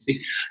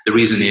translucency. The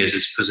reason is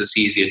because it's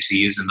easier to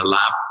use in the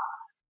lab.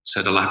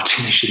 So the lab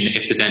technician,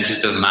 if the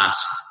dentist doesn't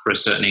ask for a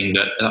certain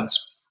ingot,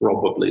 that's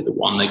probably the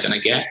one they're going to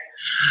get.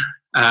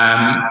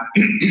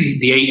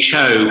 The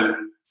HO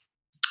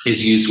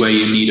is used where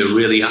you need a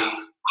really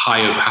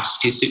high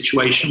opacity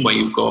situation, where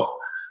you've got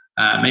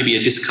maybe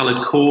a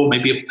discolored core,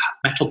 maybe a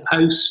metal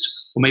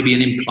post, or maybe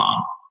an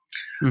implant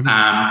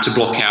to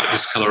block out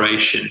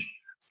discoloration.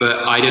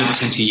 But I don't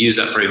tend to use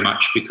that very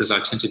much because I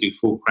tend to do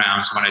full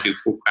crowns. And when I do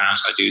full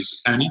crowns, I do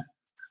zirconia.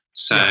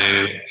 So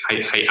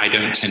I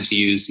don't tend to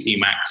use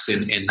Emax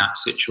in that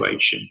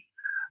situation.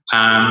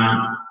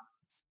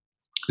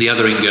 The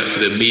other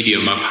ingot, the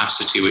medium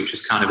opacity, which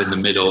is kind of in the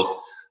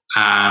middle,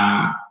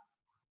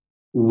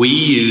 we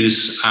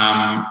use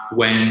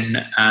when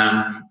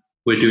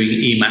we're doing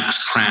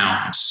Emax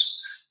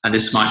crowns. And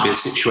this might be a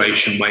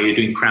situation where you're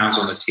doing crowns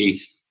on the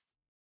teeth,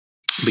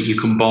 but you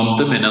can bond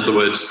them. In other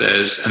words,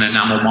 there's an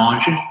enamel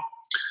margin.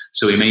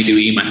 So we may do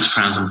Emax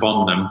crowns and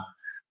bond them.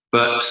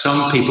 But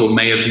some people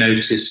may have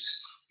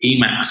noticed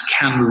Emax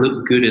can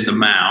look good in the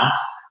mouth,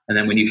 and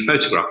then when you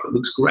photograph it,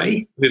 looks grey.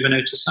 Have you ever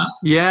noticed that?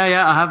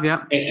 Yeah, I have,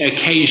 yeah.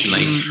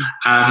 Occasionally.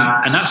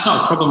 And that's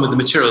not a problem with the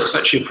material. It's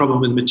actually a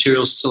problem with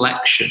material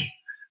selection.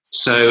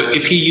 So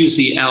if you use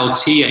the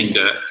LT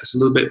ingot, it's a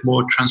little bit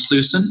more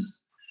translucent.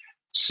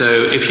 So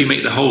if you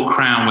make the whole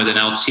crown with an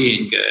LT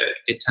ingot,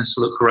 it tends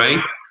to look grey.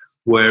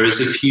 Whereas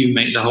if you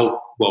make the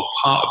whole,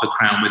 part of the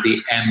crown with the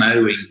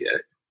MO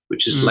ingot,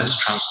 which is less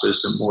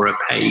translucent, more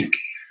opaque,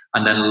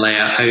 and then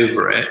layer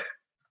over it,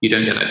 you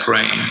don't get that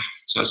graying.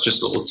 So that's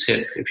just a little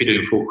tip if you're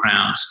doing full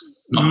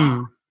crowns.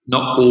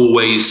 Not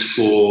always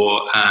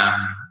for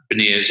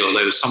veneers,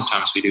 although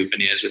sometimes we do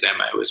veneers with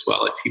MO as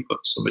well. If you've got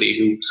somebody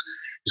who's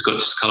got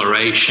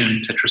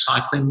discoloration,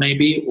 tetracycline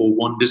maybe, or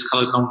one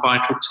discolored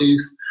non-vital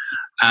tooth,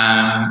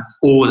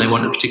 or they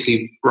want a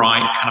particularly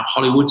bright kind of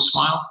Hollywood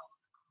smile,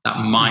 that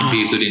might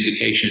be a good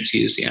indication to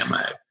use the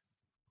MO.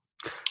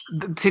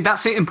 See,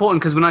 that's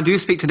important, because when I do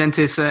speak to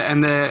dentists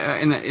and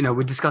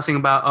we're discussing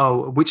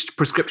about which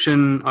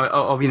prescription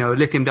of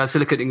lithium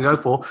disilicate you can go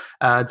for,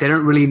 they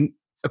don't really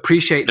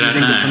appreciate these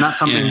ingots, and that's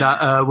something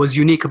that was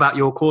unique about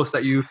your course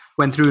that you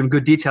went through in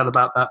good detail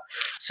about that.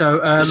 So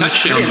it's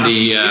actually on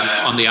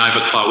the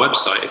Ivoclar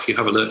website. If you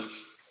have a look,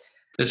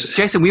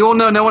 Jason, we all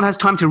know no one has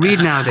time to read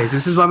nowadays.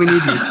 This is why we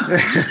need you.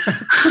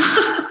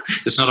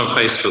 It's not on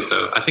Facebook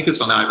though. I think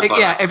it's on Ivoclar.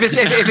 Yeah, if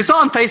it's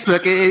not on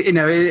Facebook,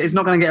 it's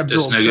not going to get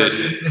absorbed. It's no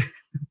good.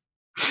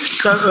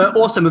 So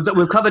awesome.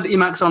 We've covered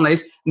Emacs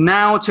onlays.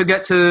 Now to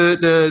get to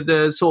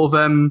the sort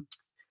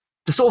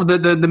of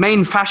the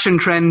main fashion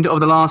trend of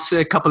the last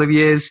couple of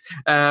years,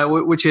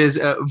 which is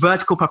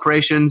vertical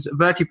preparations,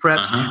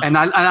 VertiPreps, and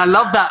I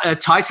love that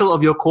title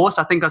of your course.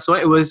 I think I saw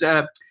it. It was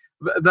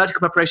vertical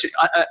preparation.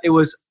 It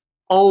was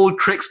old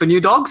tricks for new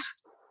dogs.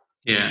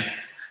 Yeah,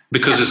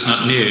 because it's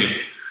not new.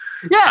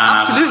 Yeah,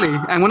 absolutely.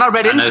 And when I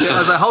read into it, I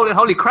was like,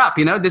 holy crap!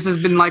 This has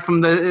been like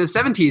from the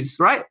 70s,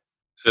 right?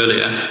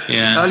 Earlier.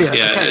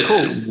 Okay,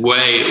 cool.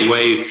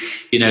 Way.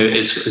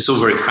 It's all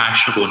very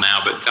fashionable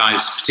now, but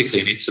guys,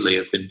 particularly in Italy,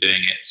 have been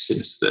doing it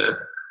since the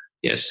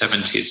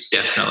 70s,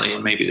 definitely,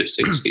 and maybe the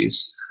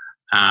 60s.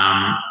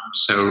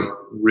 So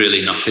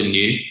really nothing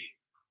new.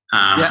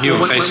 New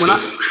on Facebook.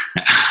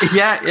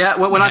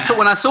 When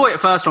I saw it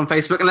first on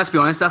Facebook, and let's be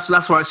honest,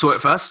 that's where I saw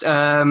it first.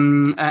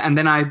 And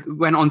then I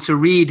went on to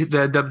read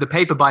the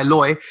paper by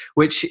Loy,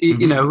 which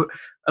a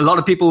lot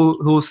of people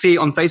who will see it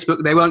on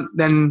Facebook, they won't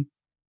then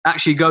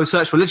actually go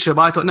search for literature.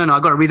 But I thought, no,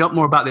 I've got to read up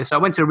more about this. So I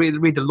went to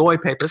read the Loy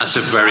papers. That's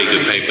a very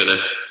good paper.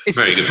 It's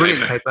a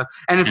brilliant paper.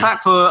 And in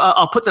fact,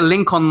 I'll put the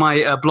link on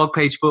my blog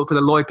page for the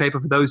Loy paper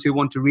for those who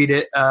want to read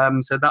it.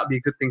 So that would be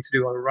a good thing to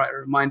do. I'll write a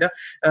reminder.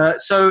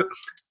 So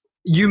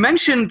you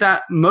mentioned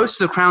that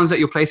most of the crowns that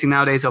you're placing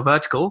nowadays are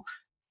vertical.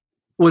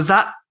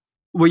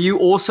 Were you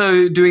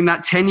also doing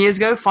that 10 years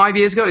ago, 5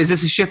 years ago? Is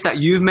this a shift that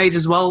you've made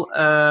as well?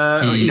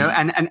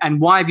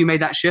 And why have you made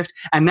that shift?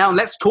 And now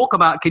let's talk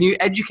about, can you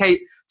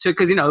educate,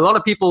 because a lot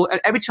of people,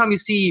 every time you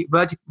see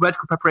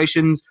vertical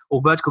preparations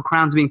or vertical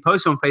crowns being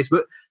posted on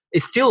Facebook,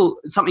 it's still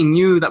something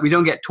new that we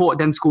don't get taught at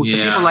dental school. So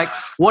people are like,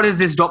 what is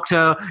this,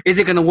 doctor? Is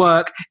it going to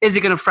work? Is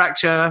it going to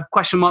fracture?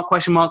 Question mark.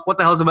 What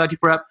the hell is a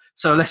VertiPrep?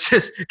 So let's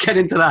just get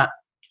into that.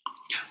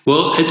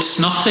 Well, it's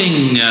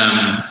nothing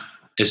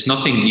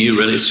new,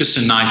 really. It's just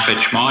a knife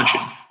edge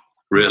margin,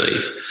 really.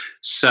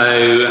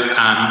 So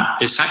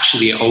it's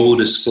actually the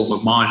oldest form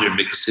of margin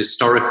because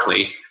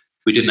historically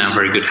we didn't have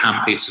very good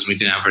handpieces, we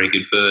didn't have very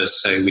good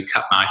burrs, so we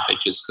cut knife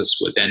edges because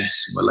we're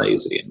dentists and we're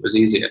lazy and it was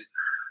easier.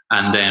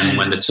 And then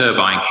when the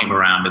turbine came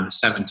around in the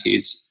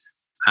 70s,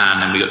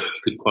 and then we got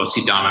good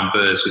quality diamond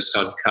burrs, we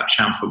started to cut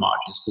chamfer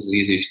margins because it's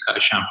easier to cut a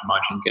chamfer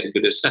margin and get a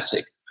good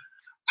aesthetic.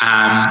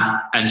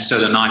 And so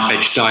the knife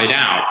edge died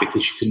out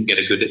because you couldn't get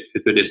a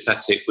good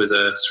aesthetic with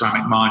a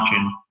ceramic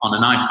margin on a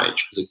knife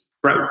edge because it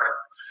broke.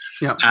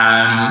 Yep.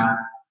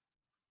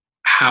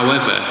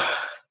 However,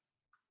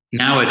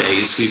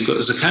 nowadays we've got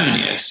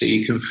zirconia, so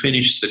you can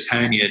finish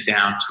zirconia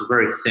down to a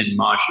very thin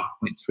margin,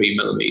 0.3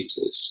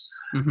 millimeters,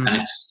 and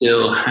it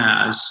still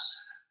has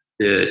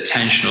the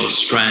tensional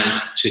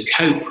strength to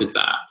cope with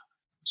that.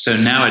 So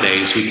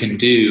nowadays we can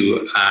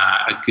do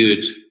a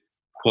good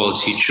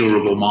quality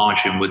durable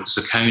margin with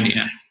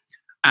zirconia.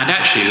 And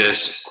actually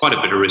there's quite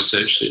a bit of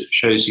research that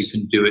shows you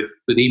can do it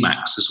with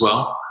Emacs as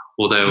well,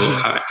 although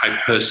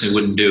I personally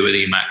wouldn't do it with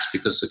Emacs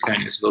because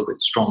zirconia is a little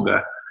bit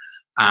stronger.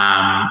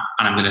 And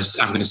I'm going to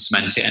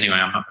cement it anyway.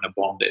 I'm not going to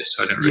bond it,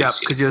 so I don't really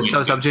see because you're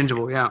so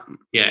subgingival.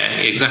 Yeah,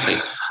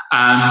 exactly.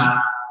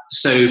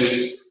 So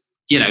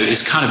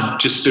it's kind of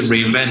just been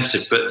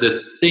reinvented. But the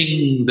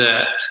thing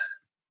that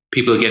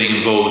people are getting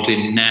involved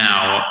in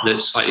now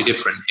that's slightly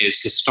different is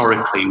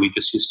historically we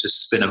just used to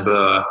spin a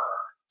burr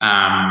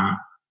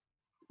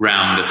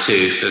round the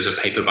tooth. There's a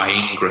paper by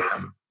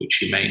Ingraham,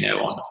 which you may know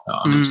on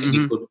a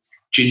technique called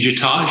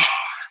gingertage.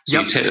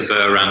 So you take the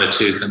burr around the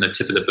tooth and the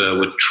tip of the burr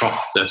would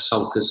trough the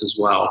sulcus as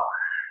well.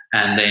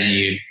 And then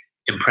you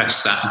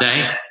impress that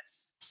day.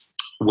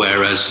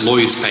 Whereas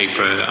Loy's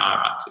paper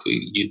that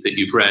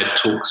you've read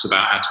talks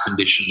about how to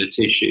condition the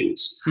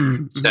tissues.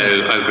 So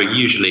over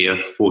usually a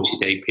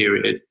 40-day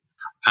period.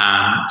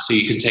 So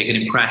you can take an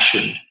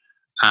impression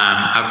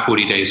at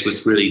 40 days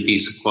with really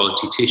decent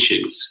quality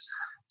tissues.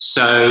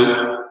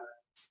 So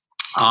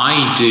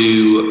I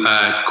do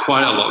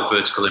quite a lot of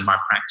vertical in my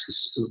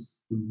practice,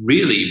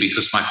 really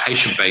because my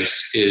patient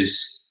base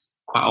is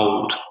quite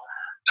old.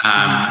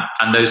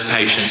 And those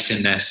patients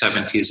in their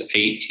 70s,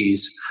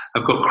 80s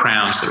have got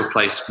crowns that were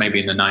placed maybe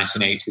in the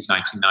 1980s,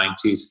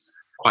 1990s,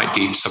 quite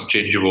deep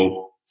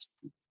subgingival,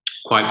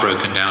 quite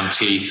broken down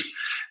teeth.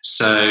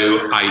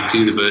 So I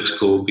do the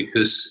vertical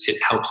because it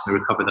helps me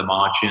recover the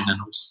margin and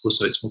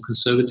also it's more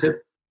conservative.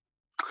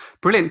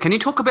 Brilliant. Can you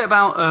talk a bit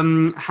about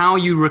how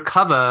you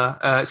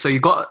recover? So you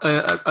got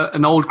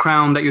an old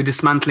crown that you're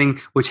dismantling,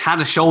 which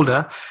had a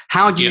shoulder.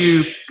 How do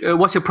you?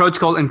 What's your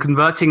protocol in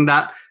converting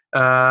that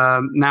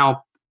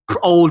now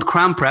old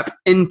crown prep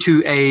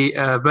into a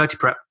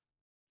VertiPrep?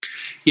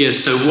 Yeah.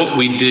 So what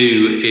we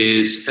do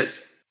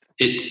is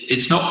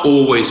it's not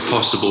always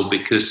possible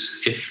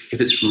because if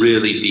it's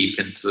really deep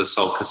into the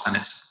sulcus and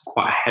it's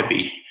quite a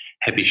heavy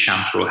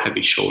chamfer or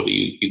heavy shoulder,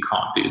 you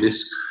can't do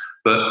this.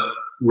 But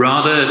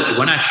rather,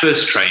 when I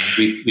first trained,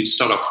 we'd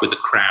start off with a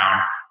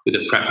crown, with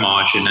a prep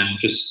margin, and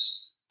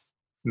just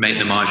make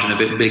the margin a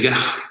bit bigger,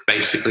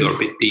 basically, or a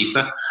bit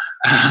deeper.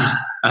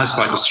 That's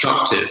quite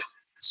destructive.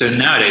 So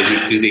nowadays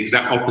we do the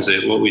exact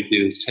opposite. What we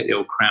do is take the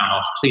old crown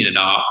off, clean it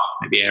up,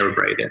 maybe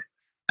aerobrade it,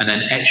 and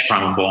then etch,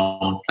 prime and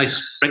bond,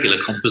 place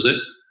regular composite,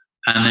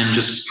 and then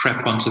just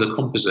prep onto the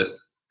composite.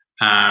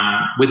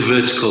 With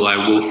vertical, I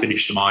will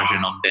finish the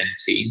margin on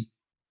dentine.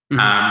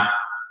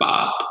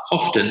 But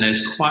often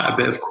there's quite a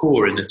bit of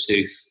core in the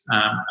tooth,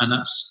 and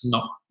that's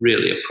not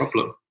really a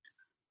problem.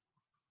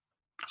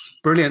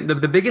 Brilliant.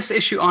 The biggest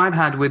issue I've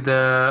had with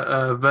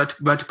the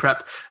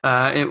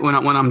VertiPrep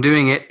when I'm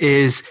doing it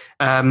is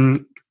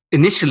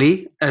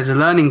initially as a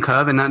learning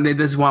curve, and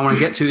this is what I want to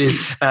get to, is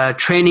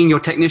training your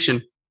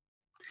technician.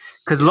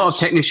 Because a lot of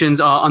technicians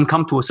are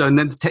uncomfortable. So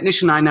the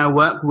technician I now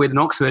work with in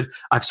Oxford,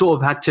 I've sort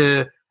of had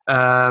to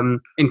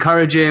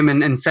encourage him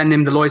and send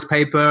him the Loy's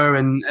paper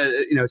and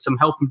some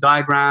helpful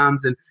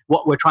diagrams and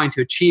what we're trying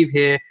to achieve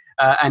here.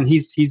 And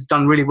he's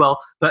done really well.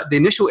 But the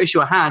initial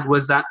issue I had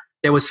was that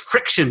there was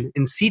friction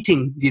in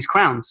seating these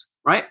crowns,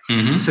 right?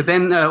 Mm-hmm. So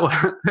then,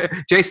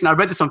 Jason, I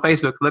read this on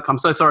Facebook. Look, I'm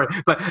so sorry.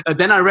 But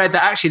then I read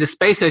that actually the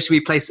spacer should be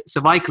placed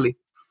cervically.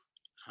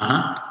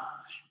 Uh-huh.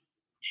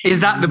 Is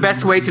that the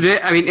best way to do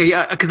it? I mean,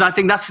 because I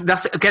think that's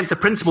against the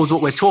principles of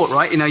what we're taught,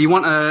 right? You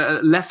want a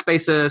less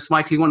spacer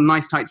cervically, you want a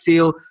nice tight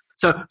seal.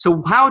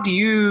 So how do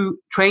you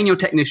train your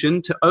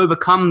technician to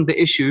overcome the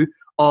issue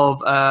of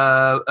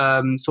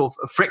sort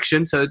of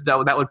friction, so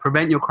that would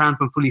prevent your crown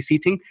from fully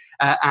seating?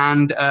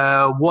 And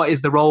what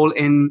is the role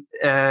in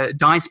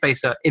die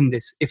spacer in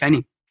this, if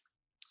any?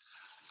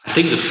 I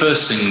think the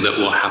first thing that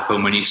will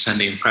happen when you send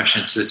the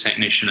impression to the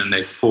technician and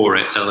they pour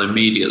it, they'll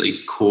immediately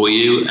call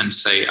you and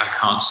say, I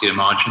can't see a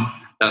margin.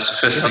 That's the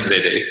first thing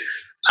they do.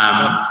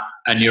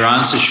 And your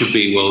answer should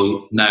be,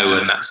 well, no,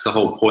 and that's the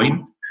whole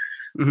point.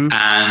 Mm-hmm.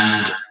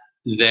 And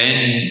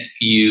then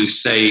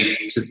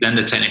then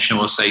the technician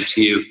will say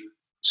to you,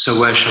 so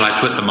where shall I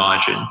put the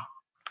margin?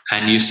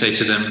 And you say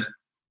to them,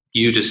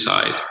 you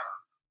decide.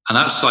 And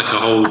that's like a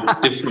whole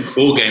different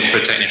ball game for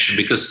a technician,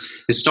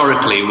 because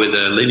historically with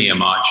a linear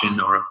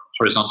margin or a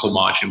horizontal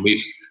margin,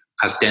 we've,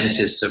 as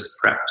dentists, have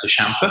prepped a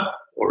chamfer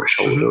or a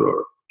shoulder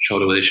or a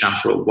shoulder with a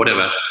chamfer or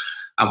whatever.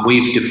 And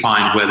we've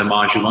defined where the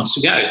margin wants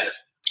to go.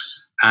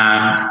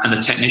 And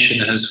the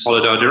technician has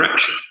followed our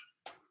direction.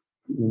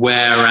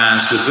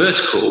 Whereas with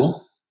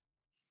vertical,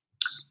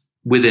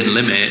 within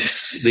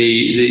limits,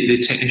 the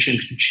technician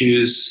can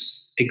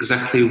choose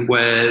exactly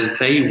where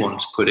they want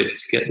to put it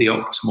to get the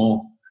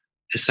optimal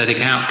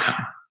aesthetic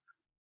outcome.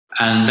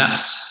 And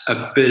that's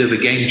a bit of a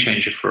game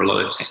changer for a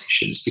lot of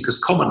technicians, because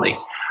commonly,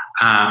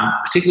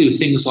 particularly with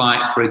things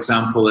like, for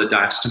example, a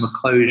diastema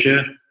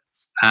closure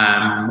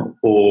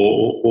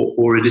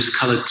or a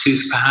discolored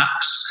tooth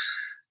perhaps,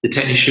 the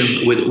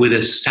technician with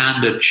a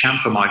standard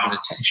chamfer margin, the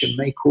technician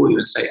may call you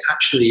and say,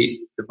 actually,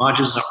 the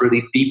margin's not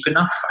really deep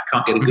enough. I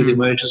can't get a good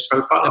emergence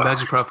profile.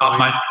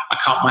 I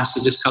can't mask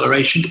the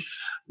discoloration.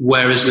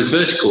 Whereas with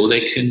vertical,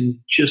 they can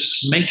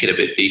just make it a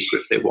bit deeper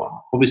if they want.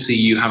 Obviously,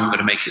 you haven't got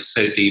to make it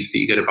so deep that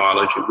you get a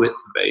biologic width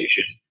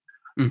invasion.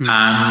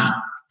 Mm-hmm.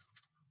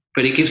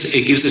 But it gives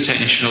the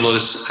technician a lot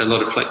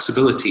of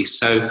flexibility.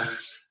 So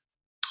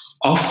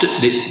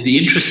often, the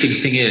interesting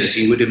thing is,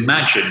 you would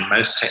imagine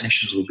most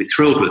technicians will be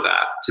thrilled with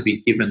that, to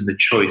be given the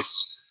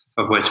choice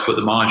of where to put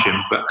the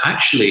margin. But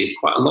actually,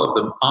 quite a lot of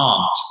them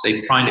aren't. They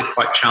find it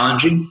quite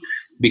challenging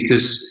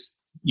because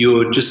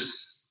you're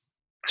just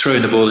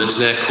throwing the ball into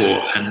their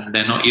court and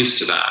they're not used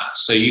to that.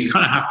 So you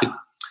kind of have to,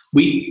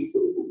 we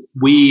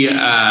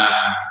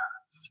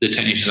the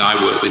technicians I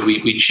work with,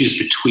 we choose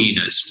between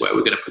us where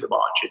we're going to put the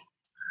margin.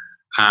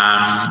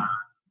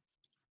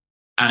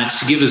 And it's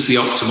to give us the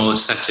optimal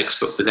aesthetics,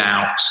 but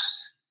without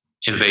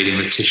invading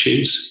the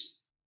tissues.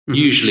 Mm-hmm.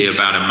 Usually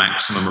about a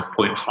maximum of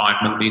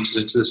 0.5 millimeters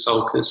into the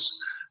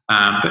sulcus.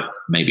 But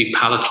maybe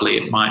palatally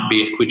it might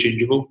be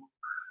equigingival,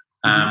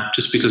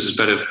 just because it's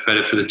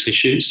better for the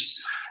tissues.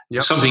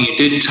 Yep. Something you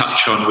did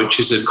touch on, which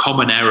is a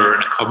common error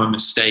and a common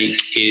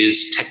mistake,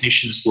 is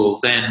technicians will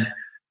then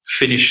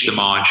finish the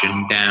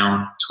margin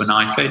down to a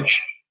knife edge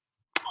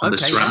on the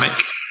ceramic.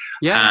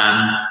 Yeah.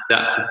 And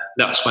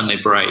that's when they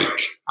break.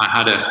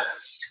 My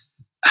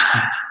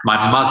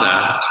mother,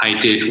 I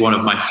did one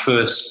of my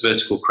first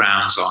vertical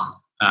crowns on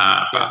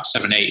about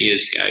 7-8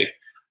 years ago,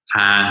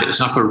 and it was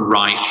an upper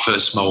right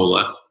first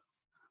molar,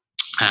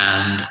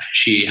 and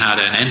she had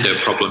an endo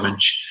problem, and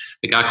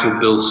a guy called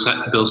Bill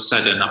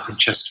Seddon up in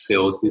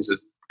Chesterfield, who's a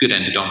good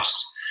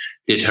endodontist,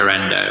 did her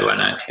endo,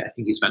 and I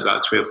think he spent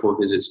about 3 or 4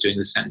 visits doing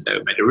this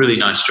endo, made a really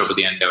nice job of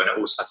the endo, and it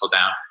all settled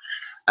down.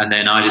 And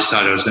then I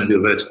decided I was going to do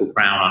a vertical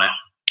crown on it,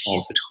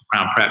 or vertical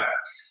crown prep,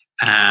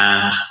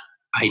 and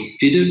I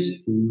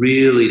didn't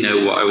really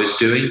know what I was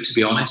doing, to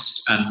be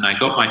honest, and I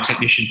got my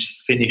technician to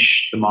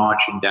finish the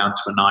margin down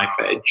to a knife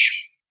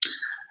edge,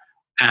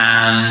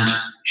 and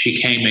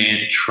she came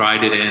in,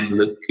 tried it in,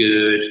 looked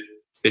good,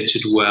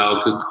 fitted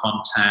well, good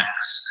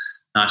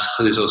contacts, nice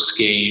occlusal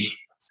scheme.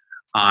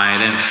 I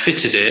then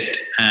fitted it,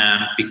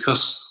 and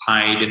because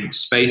I didn't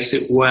space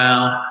it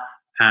well,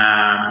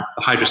 the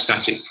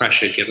hydrostatic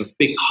pressure gave a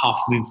big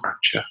half-moon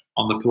fracture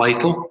on the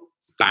palatal.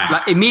 Bang.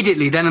 Like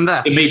immediately, then and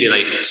there?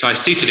 Immediately. So I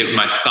seated it with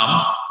my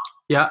thumb.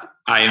 Yeah.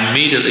 I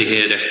immediately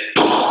heard it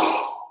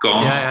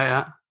gone.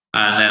 Yeah.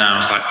 And then I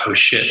was like, oh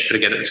shit, gotta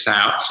get this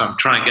out. So I'm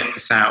trying to get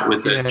this out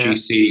with the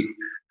GC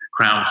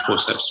crown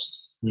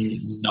forceps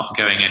not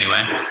going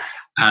anywhere.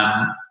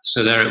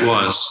 So there it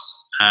was.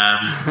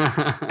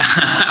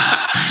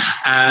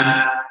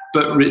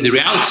 But the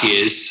reality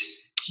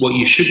is, what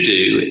you should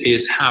do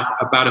is have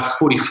about a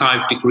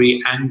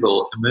 45-degree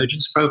angle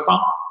emergence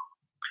profile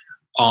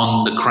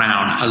on the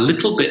crown, a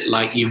little bit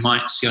like you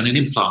might see on an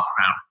implant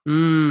crown.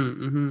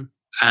 Mm-hmm.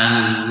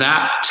 And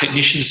that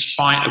technicians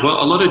find,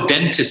 well, a lot of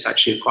dentists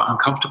actually are quite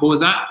uncomfortable with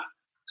that.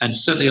 And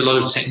certainly a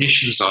lot of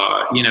technicians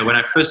are. When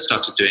I first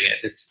started doing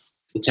it,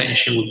 the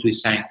technician would be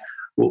saying,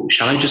 well,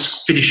 shall I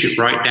just finish it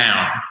right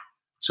down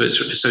so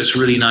it's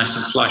really nice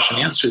and flush? And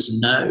the answer is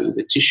no.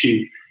 The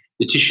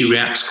tissue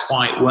reacts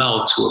quite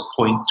well to a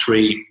 0.3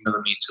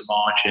 millimeter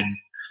margin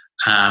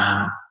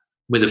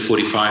with a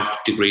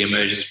 45-degree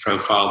emergence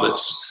profile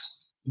that's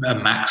a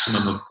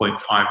maximum of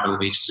 0.5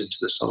 millimeters into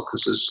the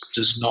sulcus.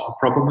 There's not a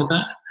problem with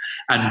that.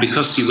 And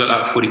because you've got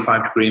that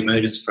 45-degree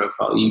emergence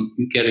profile, you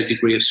get a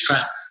degree of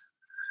strength.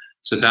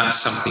 So that's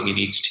something you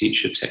need to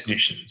teach your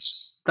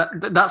technicians.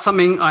 That's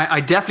something I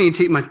definitely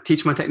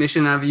teach my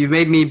technician. You've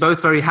made me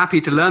both very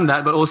happy to learn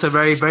that, but also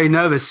very, very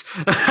nervous.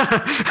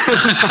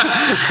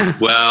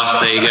 Well,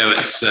 there you go.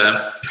 It's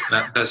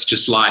that's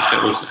just life.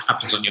 It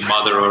happens on your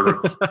mother,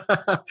 or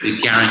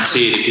you're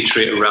guaranteed if you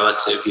treat a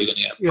relative, you're going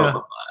to get a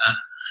problem like that.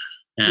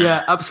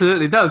 Yeah,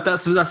 absolutely. No,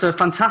 that's a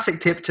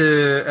fantastic tip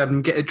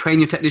to train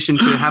your technician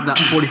to have that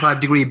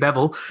 45-degree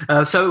bevel.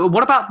 So,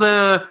 what about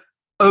the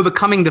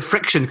overcoming the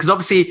friction? Because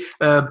obviously,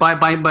 by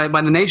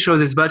the nature of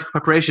these vertical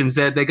preparations,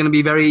 they're going to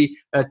be very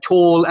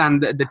tall,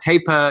 and the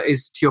taper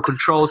is to your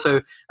control.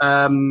 So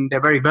they're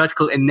very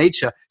vertical in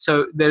nature.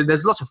 So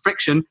there's lots of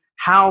friction.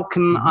 How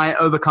can I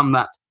overcome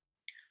that?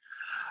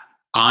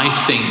 I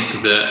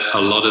think that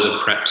a lot of the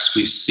preps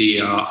we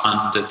see are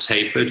under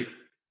tapered.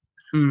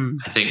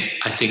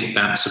 I think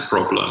that's a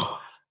problem,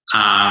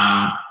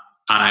 and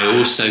I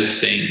also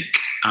think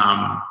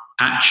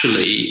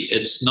actually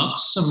it's not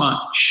so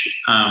much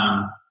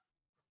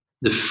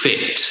the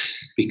fit,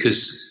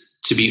 because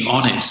to be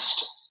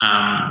honest,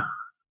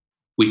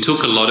 we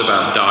talk a lot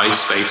about die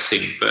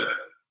spacing, but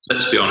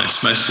let's be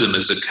honest, most of them are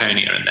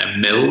zirconia and they're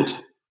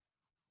milled,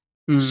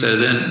 so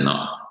they're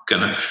not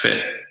going to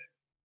fit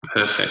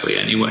perfectly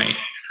anyway.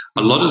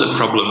 A lot of the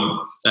problem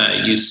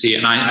you see,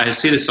 and I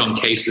see this on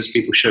cases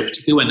people show,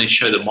 particularly when they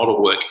show the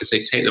model work, is they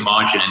take the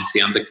margin into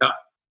the undercut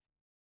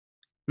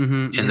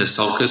in the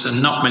sulcus,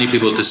 and not many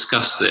people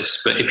discuss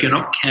this. But if you're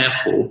not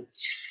careful,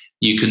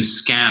 you can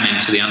scan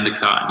into the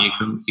undercut, and you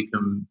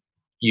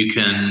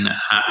can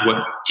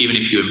even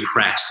if you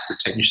impress, the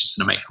technician's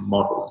going to make a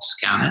model and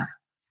scan it.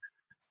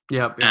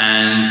 Yep.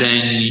 And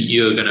then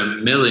you're going to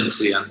mill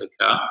into the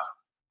undercut,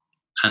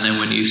 and then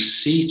when you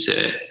seat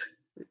it,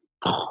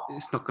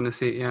 it's not going to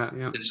see.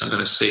 It's not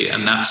going to see,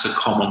 and that's a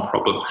common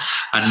problem.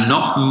 And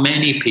not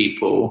many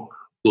people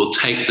will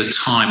take the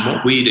time.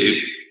 What we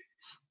do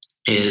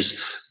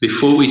is,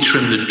 before we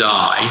trim the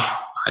die,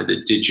 either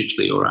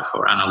digitally or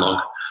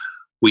analog,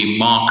 we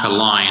mark a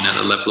line at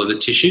the level of the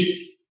tissue,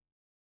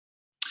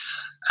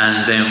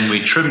 and then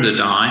we trim the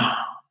die,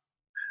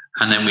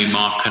 and then we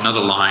mark another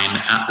line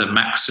at the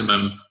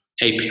maximum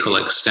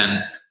apical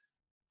extent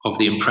of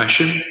the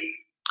impression,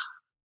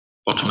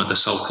 bottom of the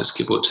sulcus,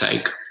 give or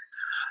take.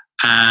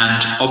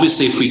 And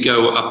obviously, if we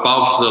go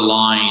above the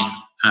line,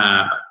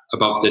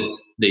 above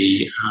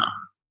the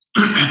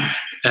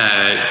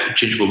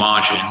gingival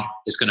margin,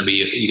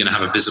 you're going to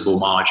have a visible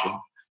margin.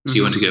 So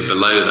you want to go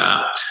below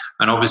that.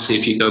 And obviously,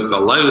 if you go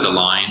below the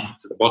line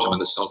at the bottom of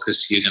the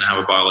sulcus, you're going to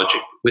have a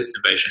biologic width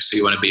invasion. So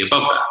you want to be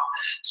above that.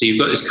 So you've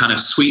got this kind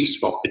of sweet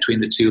spot between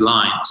the two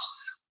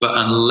lines. But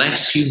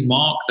unless you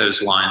mark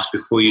those lines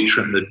before you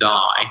trim the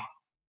die,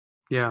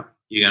 you're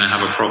going to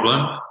have a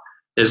problem.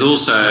 There's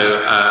also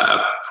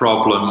a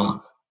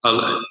problem.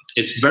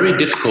 It's very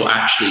difficult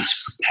actually to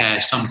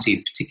prepare some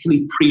teeth,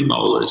 particularly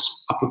premolars,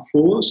 upper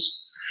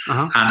fours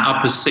and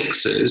upper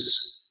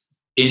sixes,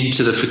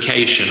 into the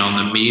furcation on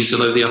the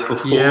mesial of the upper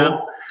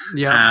four.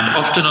 And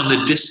often on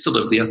the distal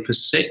of the upper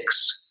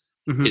six.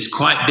 It's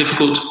quite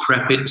difficult to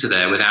prep into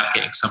there without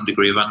getting some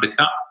degree of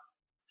undercut.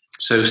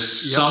 So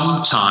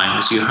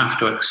sometimes you have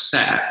to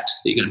accept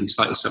that you're going to be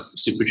slightly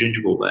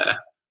supragingival there,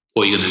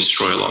 or you're going to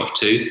destroy a lot of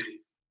tooth.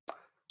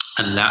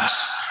 And that's,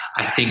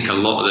 I think, a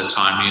lot of the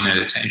time,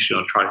 the technician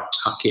will try to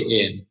tuck it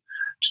in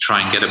to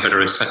try and get a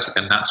better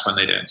aesthetic, and that's when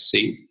they don't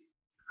see.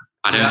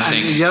 I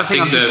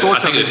think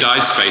the die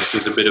space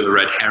is a bit of a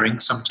red herring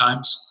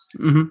sometimes,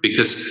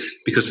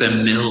 because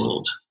they're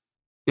milled.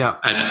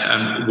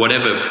 And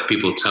whatever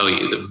people tell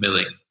you, the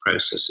milling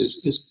process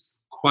is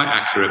quite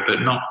accurate, but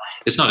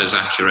it's not as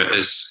accurate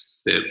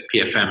as the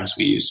PFMs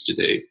we used to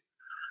do.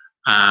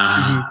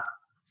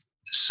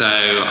 So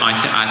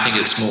I think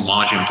it's more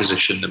margin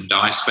position than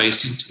die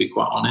spacing, to be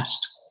quite honest.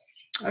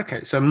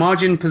 Okay, so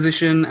margin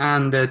position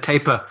and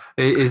taper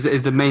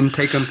is the main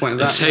take-home point of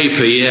that.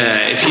 Taper,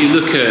 yeah. If you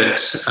look at,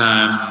 there's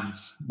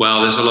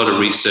a lot of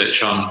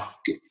research on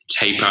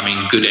taper. I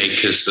mean,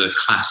 Goodacre's the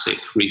classic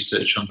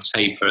research on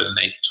taper, and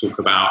they talk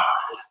about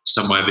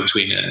somewhere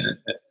between a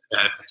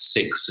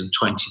 6 and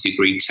 20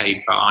 degree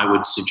taper. I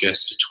would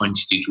suggest a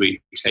 20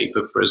 degree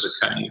taper for a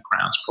zirconia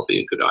crown is probably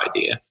a good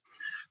idea,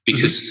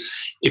 because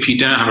if you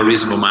don't have a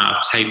reasonable amount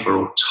of taper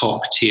or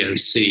top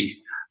TOC,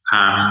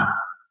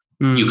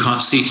 you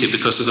can't seat it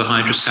because of the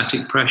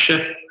hydrostatic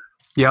pressure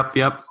Yep.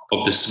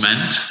 of the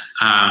cement.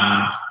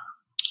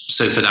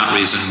 So for that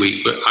reason,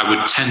 I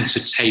would tend to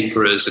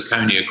taper a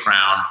zirconia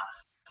crown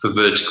for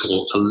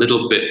vertical a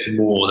little bit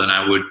more than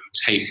I would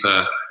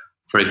taper,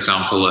 for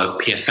example, a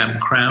PFM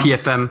crown.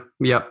 PFM,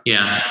 yep.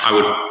 Yeah, I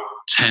would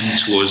tend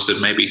towards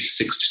the maybe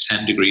 6 to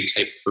 10 degree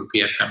taper for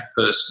PFM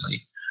personally,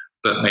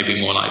 but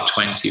maybe more like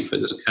 20 for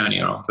the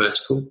zirconia on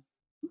vertical.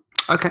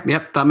 Okay,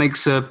 yep, that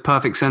makes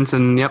perfect sense,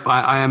 and yep,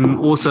 I am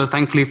also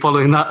thankfully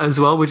following that as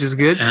well, which is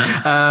good.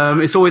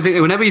 Yeah. It's always,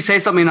 whenever you say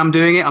something and I'm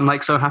doing it, I'm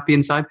like so happy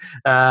inside.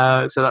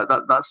 So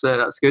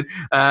that's good.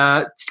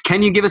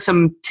 Can you give us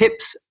some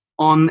tips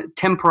on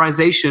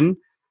temporization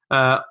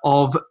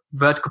of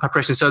vertical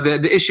preparation? So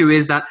the issue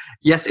is that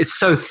yes, it's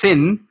so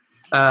thin.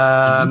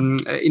 At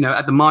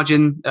the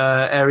margin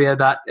area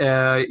that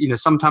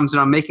sometimes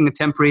when I'm making a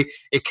temporary,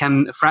 it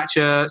can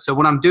fracture. So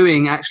what I'm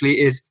doing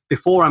actually is,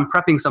 before I'm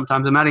prepping,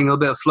 sometimes I'm adding a little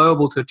bit of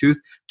flowable to a tooth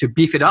to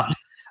beef it up.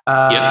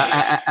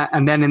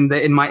 And then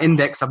in my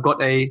index, I've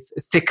got a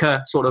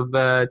thicker sort of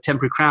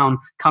temporary crown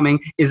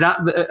coming. Is that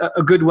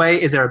a good way?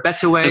 Is there a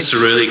better way? That's a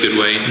really good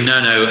way.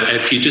 No.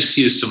 If you just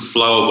use some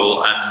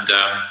flowable, and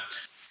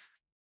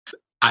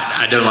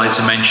I don't like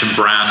to mention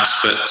brands,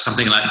 but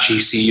something like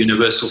GC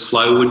Universal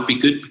Flow would be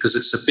good, because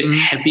it's a bit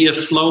heavier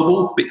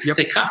flowable, a bit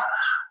thicker,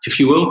 if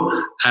you will.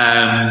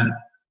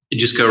 You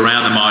just go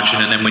around the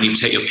margin, and then when you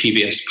take your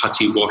PVS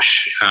putty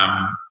wash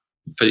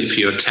for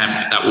your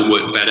temp, that will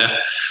work better.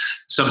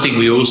 Something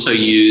we also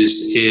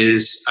use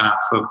is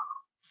for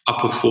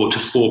upper 4 to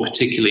 4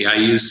 particularly, I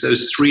use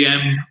those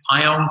 3M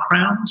ion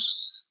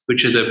crowns,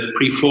 which are the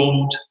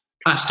preformed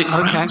plastic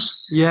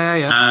crowns.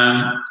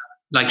 Yeah.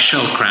 Like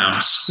shell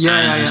crowns.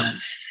 Yeah.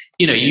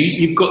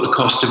 You've got the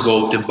cost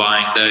involved in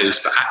buying those,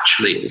 but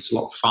actually it's a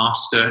lot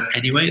faster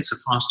anyway. It's a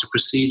faster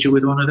procedure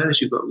with one of those.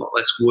 You've got a lot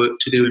less work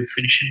to do in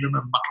finishing them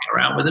and mucking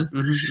around with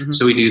them.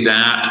 So we do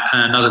that.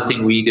 Another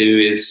thing we do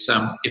is,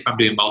 if I'm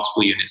doing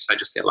multiple units, I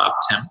just get lab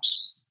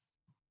temps.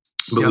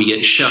 But we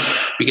get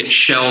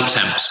shell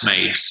temps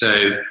made.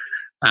 So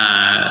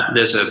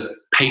there's a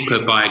paper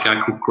by a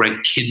guy called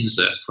Greg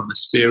Kinzer from the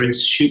Spear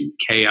Institute,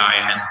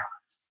 KINZER.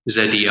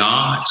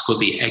 It's called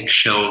the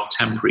eggshell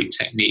temporary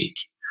technique.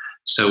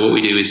 So what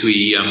we do is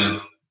we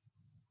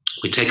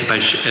take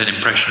an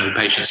impression of the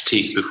patient's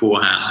teeth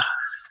beforehand,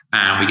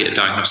 and we get a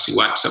diagnostic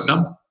wax up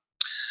done.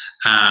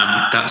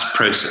 That's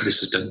process.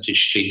 This is done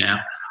digitally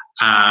now.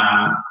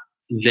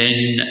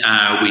 Then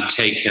we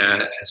take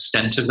a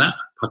stent of that,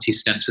 putty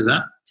stent of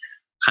that,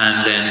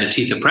 and then the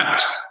teeth are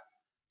prepped,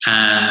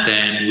 and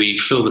then we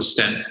fill the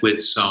stent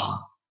with some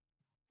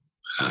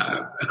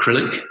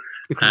acrylic.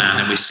 And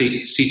then we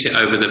seat it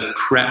over the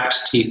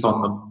prepped teeth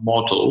on the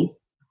model.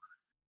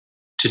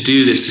 To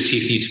do this, the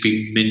teeth need to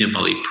be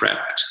minimally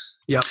prepped.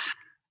 Yep.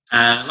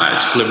 And allow it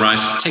to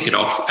polymerize, take it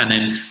off, and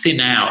then thin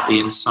out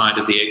the inside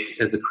of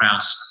the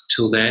crowns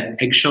till they're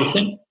eggshell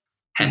thin,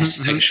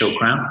 hence eggshell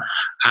crown.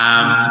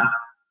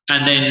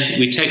 And then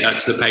we take that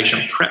to the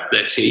patient, prep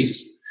their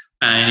teeth,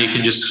 and you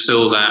can just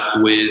fill that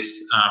with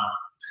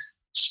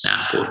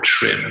snap or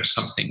trim or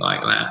something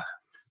like that.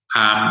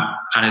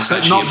 And it's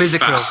actually not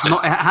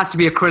Bisacryl. It has to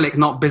be acrylic,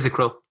 not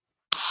Bisacryl.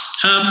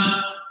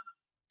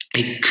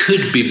 It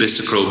could be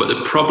Bisacryl, but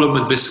the problem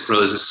with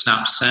Bisacryl is a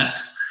snap set.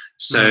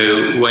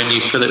 So when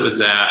you fill it with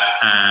that,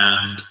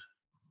 and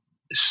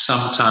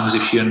sometimes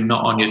if you're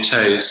not on your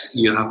toes,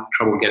 you'll have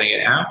trouble getting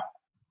it out.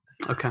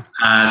 Okay.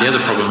 The other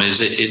problem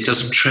is it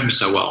doesn't trim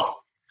so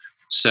well.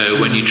 So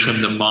when you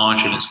trim the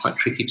margin, it's quite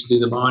tricky to do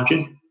the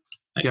margin.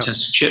 It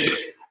tends to chip.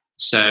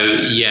 So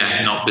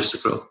not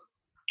Bisacryl.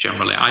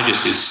 Generally, I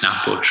just use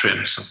snap or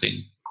trim,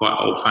 something quite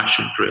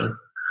old-fashioned, really.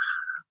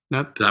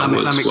 Nope, that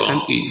works makes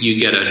well. Sense. You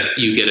get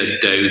a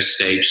dough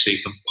stage, so you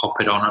can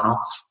pop it on and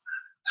off.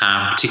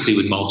 Particularly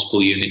with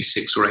multiple units,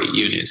 6 or 8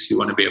 units, you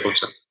want to be able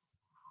to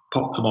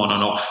pop them on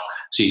and off,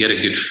 so you get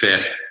a good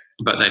fit,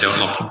 but they don't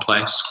lock in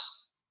place.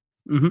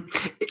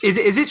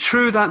 Is it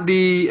true that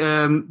the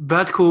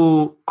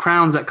vertical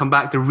crowns that come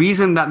back, the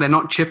reason that they're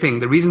not chipping,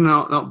 the reason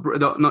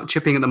they're not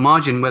chipping at the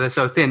margin where they're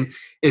so thin,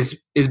 is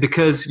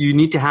because you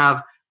need to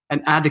have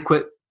an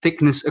adequate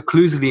thickness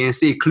occlusally, and it's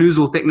the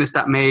occlusal thickness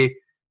that may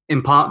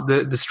impart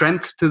the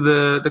strength to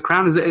the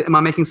crown? Am I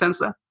making sense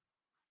there?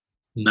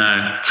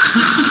 No.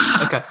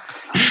 Okay.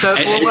 So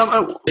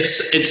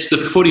it's the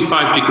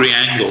 45 degree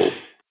angle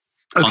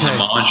on the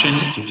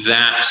margin.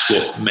 That's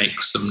what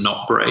makes them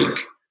not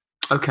break.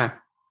 Okay.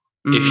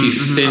 If you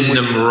thin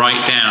them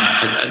right down,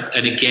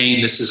 and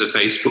again, this is a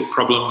Facebook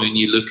problem. When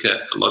you look at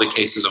a lot of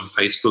cases on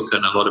Facebook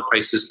and a lot of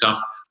cases done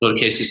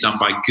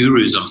by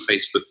gurus on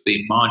Facebook,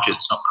 the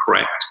margin's not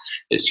correct.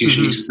 It's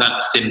usually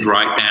thinned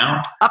right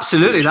down.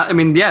 Absolutely,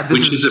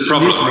 which is a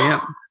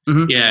problem.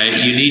 Yeah,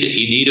 you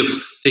need a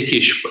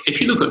thickish.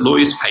 If you look at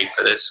Loy's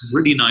paper, there's some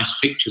really nice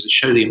pictures that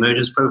show the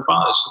emergence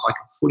profile. It's like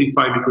a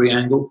 45-degree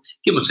angle,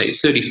 give or take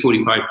 30,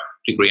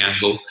 45-degree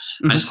angle,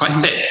 and it's quite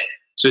thick.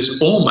 So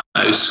it's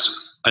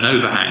almost an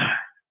overhang.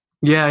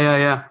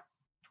 Yeah.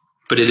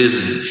 But it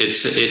isn't.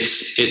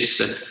 It's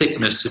a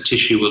thickness the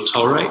tissue will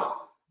tolerate.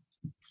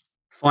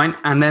 Fine.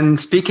 And then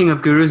speaking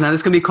of gurus, now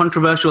this can be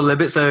controversial a little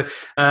bit. So,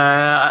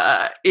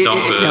 it's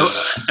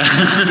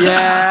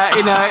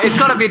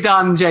got to be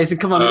done, Jason.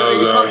 Come on,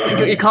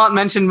 you can't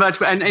mention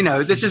much. And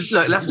this is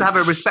let's have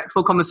a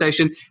respectful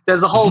conversation. There's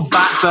the whole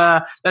back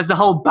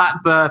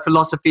burr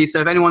philosophy.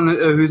 So if anyone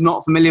who's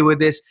not familiar with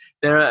this,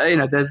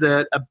 there's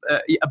a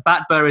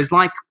back burr is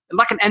like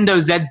an endo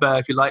Z burr,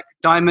 if you like,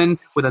 diamond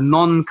with a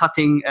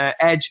non-cutting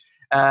edge,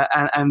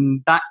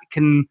 and that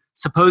can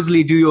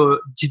supposedly do your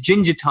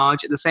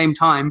gingitage at the same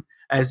time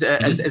as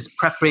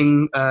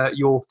prepping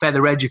your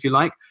feather edge, if you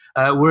like.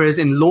 Whereas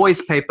in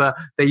Loy's paper,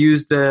 they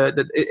use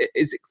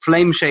is it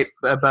flame shaped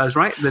burrs,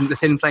 right? The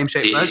thin flame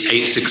shaped burrs.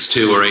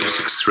 862 or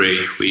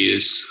 863 we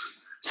use.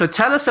 So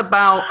tell us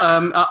about,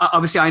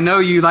 obviously I know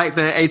you like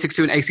the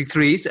 862 and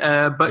 863s,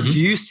 but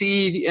do you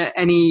see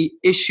any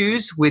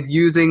issues with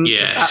using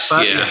that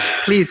burr? Yes.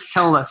 Please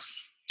tell us.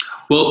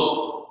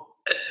 Well,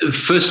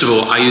 first of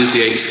all, I use the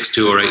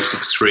 862 or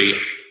 863,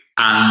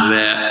 and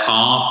there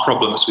are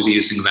problems with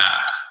using that.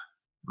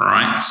 All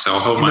right, so I'll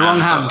hold my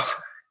hands up.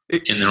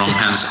 In the wrong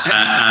hands.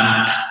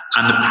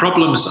 And the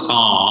problems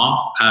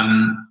are,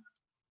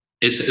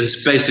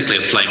 it's basically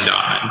a flame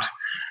diamond.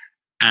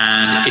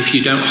 And if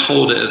you don't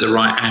hold it at the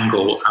right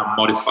angle and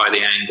modify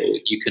the angle,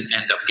 you can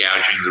end up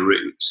gouging the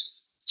root.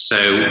 So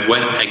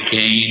when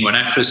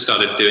I first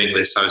started doing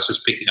this, I was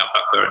just picking up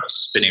that burr and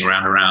spinning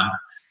around,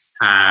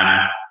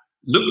 and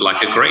looked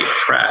like a great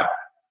prep.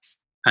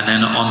 And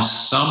then on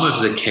some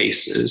of the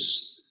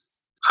cases,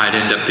 I'd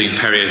end up doing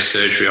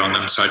periosurgery on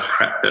them. So I'd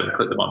prep them,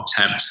 put them on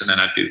temps, and then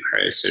I'd do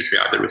periosurgery,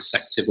 either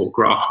resective or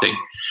grafting.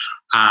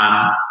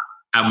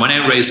 And when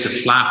I raised the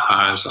flap,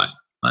 I was like,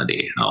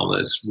 bloody hell,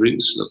 those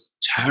roots look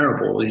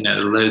terrible.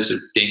 Loads of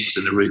dings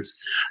in the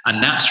roots.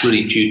 And that's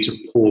really due to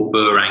poor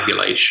burr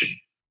angulation.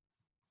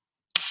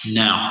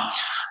 Now,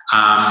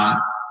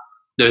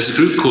 there's a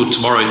group called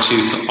Tomorrow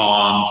Tooth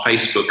on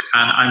Facebook,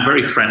 and I'm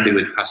very friendly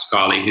with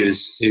Pasquale,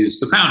 who's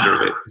the founder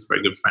of it. He's a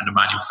very good friend of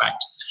mine, in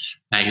fact.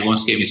 He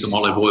once gave me some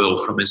olive oil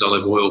from his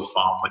olive oil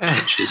farm,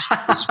 which is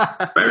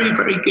very,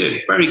 very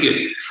good, very good.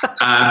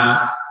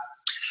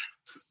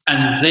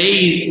 And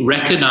they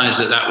recognize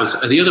that was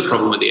the other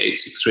problem with the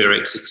 863 or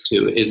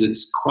 862 is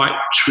it's quite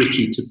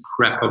tricky to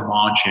prep a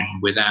margin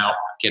without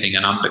getting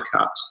an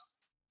undercut.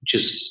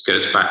 Just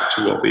goes back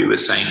to what we were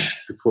saying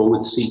before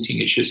with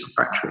seating issues and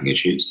fracturing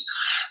issues.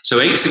 So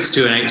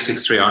 862 and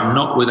 863 are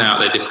not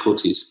without their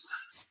difficulties.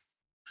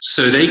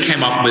 So they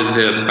came up with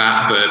the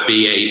back burr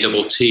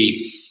BATT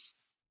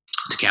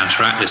to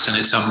counteract this, and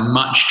it's a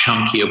much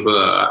chunkier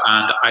burr.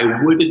 And I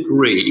would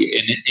agree,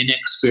 in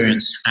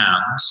inexperienced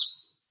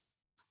hands,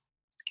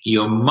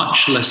 you're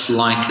much less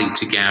likely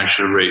to gouge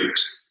the root.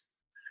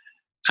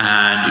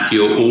 And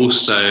you're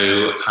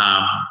also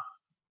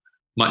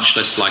much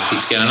less likely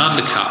to get an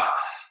undercut.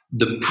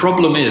 The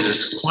problem is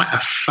it's quite a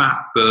fat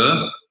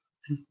burr,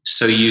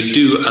 so you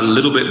do a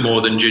little bit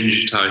more than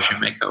gingitage. You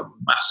make a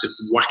massive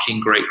whacking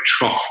great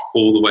trough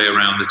all the way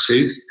around the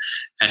tooth.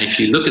 And if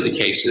you look at the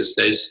cases,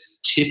 there's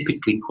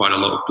typically quite a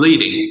lot of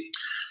bleeding.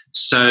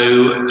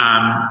 So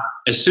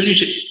as soon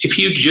as if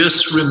you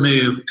just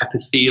remove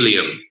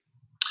epithelium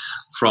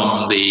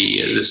from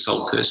the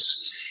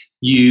sulcus,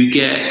 you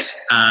get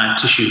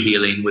tissue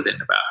healing within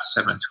about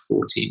 7 to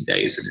 14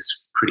 days, and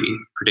it's pretty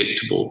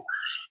predictable.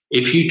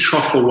 If you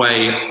trough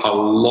away a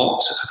lot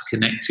of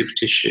connective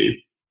tissue,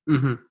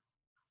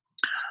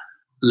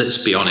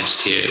 let's be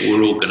honest here,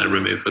 we're all going to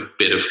remove a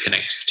bit of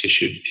connective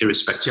tissue,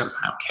 irrespective of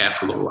how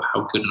careful or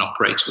how good an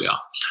operator we are.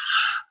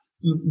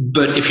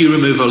 But if you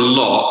remove a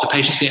lot, the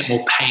patient's going to get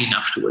more pain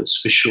afterwards,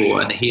 for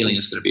sure, and the healing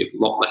is going to be a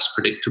lot less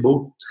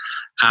predictable.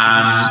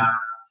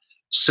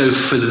 So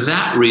for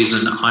that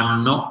reason,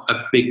 I'm not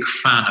a big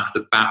fan of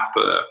the back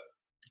burr.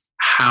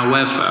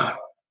 However,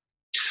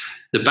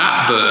 the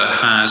back burr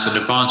has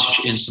an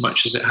advantage in so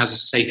much as it has a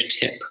safe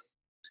tip.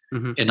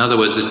 In other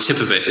words, the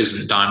tip of it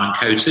isn't diamond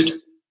coated.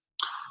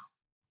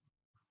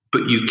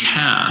 But you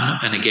can,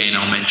 and again,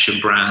 I'll mention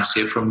brands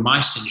here, from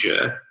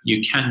Meisinger,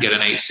 you can get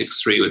an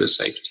 863 with a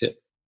safe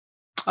tip.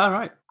 All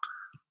right.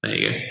 There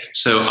you go.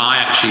 So I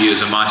actually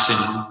use a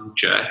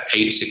Meisinger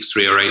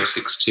 863 or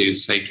 862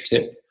 safe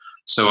tip.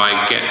 So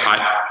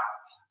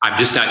I'm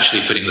just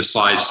actually putting the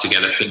slides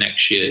together for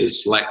next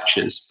year's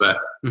lectures, but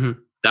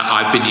that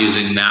I've been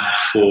using that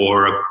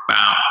for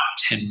about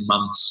 10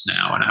 months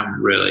now, and I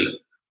haven't really,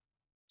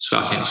 so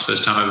I think it's the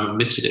first time I've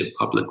admitted it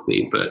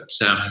publicly, but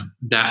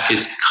that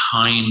is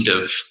kind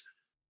of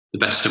the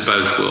best of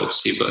both worlds.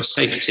 So you've got a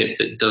safe tip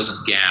that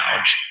doesn't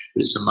gouge,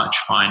 but it's a much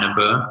finer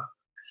burr.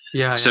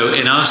 Yeah. So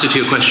in answer to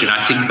your question,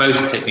 I think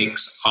both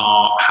techniques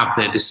have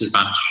their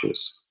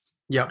disadvantages.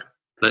 Yep.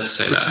 Let's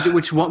say that.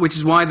 Which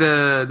is why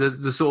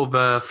the sort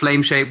of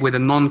flame shape with a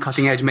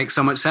non-cutting edge makes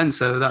so much sense.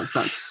 So that's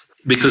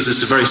because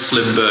it's a very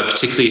slim burr,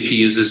 particularly if you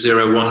use a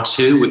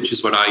 0.12, which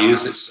is what I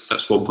use.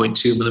 That's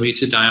 1.2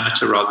 millimeter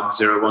diameter rather than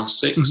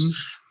 0.16.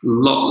 A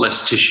lot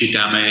less tissue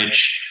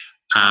damage.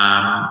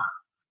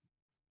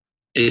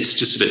 It's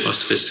just a bit more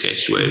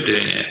sophisticated way of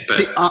doing it,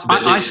 but,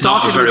 but it's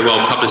not a very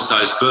well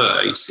publicized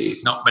burr. You see,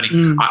 not many.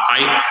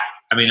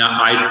 I've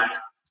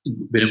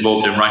been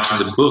involved in writing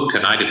the book,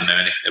 and I didn't know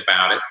anything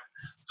about it,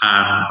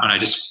 and I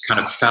just kind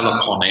of fell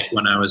upon it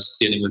when I was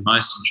dealing with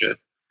Meisinger.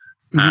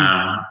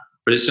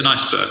 But it's a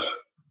nice burr.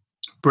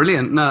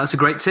 Brilliant. No, that's a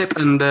great tip.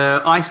 And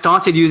I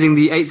started using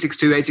the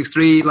 862,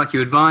 863, like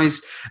you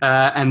advised.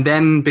 And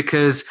then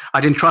because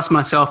I didn't trust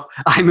myself,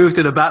 I moved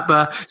to the bat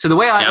burr. So the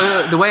way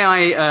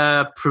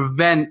I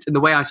prevent, and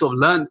the way I sort of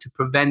learned to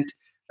prevent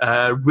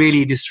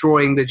really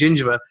destroying the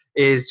gingiva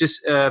is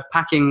just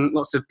packing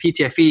lots of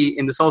PTFE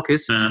in the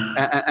sulcus.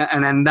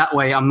 And then that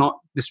way I'm not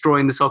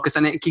destroying the sulcus.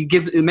 And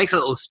it makes a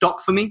little stop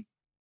for me.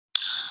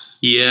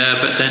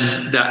 Yeah, but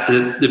then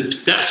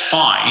that's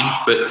fine,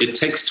 but it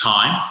takes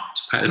time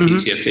to pack the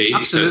PTFE.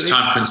 Absolutely. So it's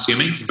time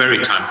consuming, very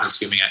time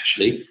consuming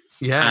actually.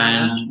 Yeah.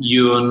 And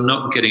you're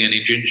not getting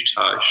any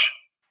gingitage,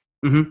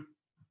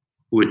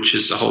 which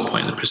is the whole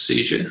point of the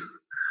procedure.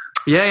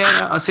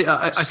 Yeah. I see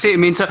what you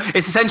mean. So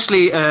it's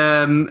essentially,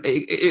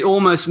 it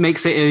almost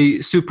makes it a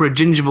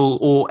supragingival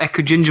or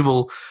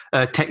echogingival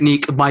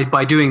technique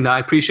by doing that. I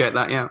appreciate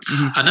that, yeah.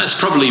 And that's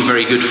probably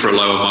very good for a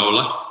lower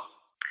molar.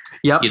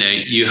 Yep. You know,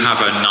 you have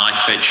a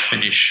knife edge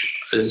finish,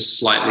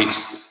 slightly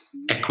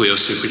equi or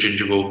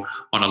supragingival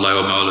on a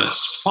lower molar.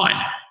 It's fine.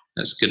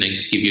 That's going to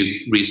give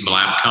you reasonable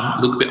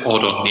outcome. Look a bit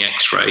odd on the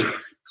X-ray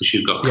because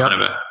you've got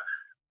kind of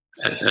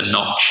a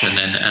notch and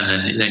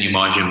then your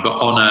margin. But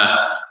on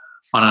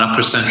an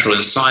upper central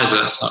incisor,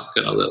 that's not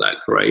going to look that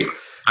great,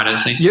 I don't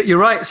think. You're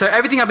right. So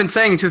everything I've been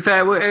saying, to be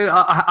fair,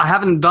 I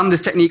haven't done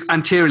this technique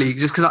anteriorly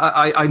just because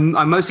I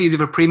mostly use it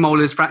for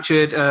premolars,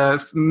 fractured,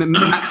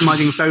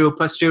 maximizing inferior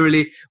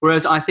posteriorly.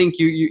 Whereas I think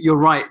you're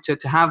right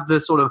to have the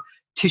sort of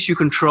tissue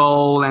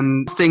control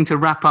and thing to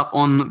wrap up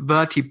on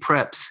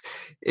vertipreps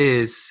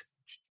is.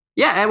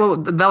 Yeah, well,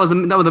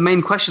 that were the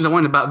main questions I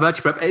wanted about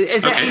vertiprep.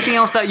 Is there anything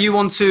else that you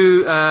want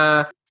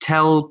to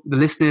tell the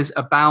listeners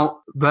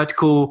about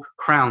vertical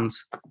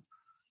crowns?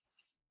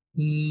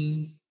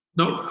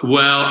 No.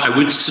 Well, I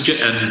would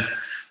suggest,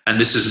 and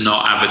this is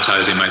not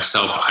advertising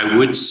myself, I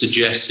would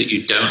suggest that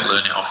you don't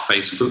learn it off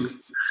Facebook.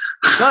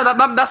 No,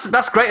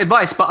 that's great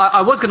advice. But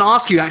I was going to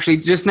ask you actually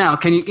just now.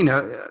 Can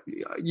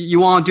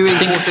you are doing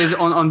courses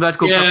on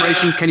vertical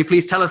preparation? Can you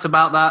please tell us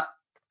about that?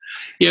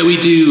 Yeah, we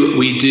do.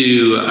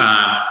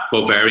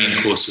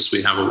 Varying courses.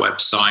 We have a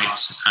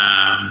website,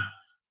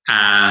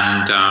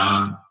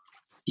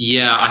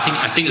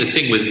 I think the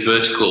thing with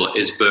vertical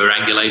is burr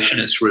angulation.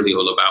 It's really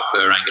all about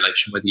burr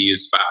angulation, whether you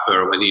use bat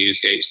burr or whether you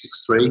use the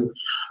 863.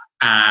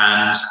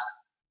 And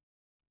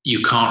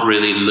you can't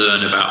really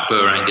learn about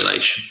burr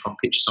angulation from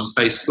pictures on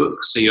Facebook.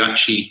 So you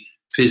actually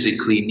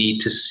physically need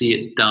to see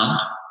it done,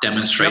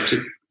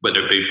 demonstrated,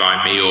 whether it be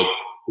by me or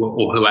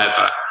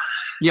whoever.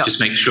 Yep. Just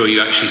make sure you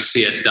actually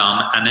see it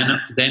done, and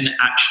then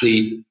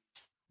actually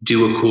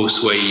do a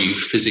course where you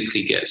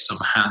physically get some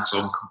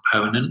hands-on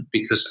component,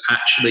 because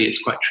actually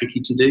it's quite tricky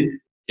to do.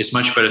 It's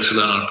much better to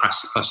learn on a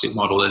plastic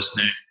model. There's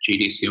no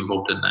GDC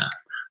involved in that.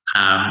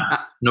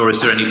 Nor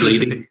is there any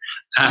bleeding.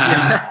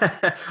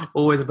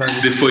 Always a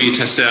bonus. Before you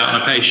test it out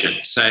on a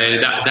patient. So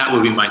that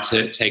would be my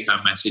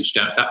take-home message.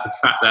 In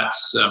fact,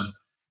 that's the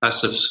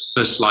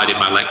first slide in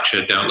my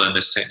lecture. Don't learn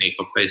this technique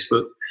on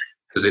Facebook,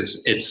 because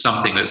it's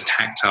something that's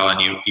tactile,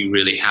 and you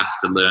really have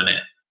to learn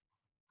it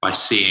by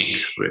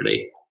seeing,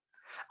 really.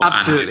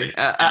 Absolutely.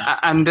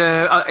 And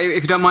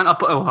if you don't mind,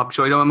 I'm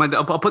sure you don't mind.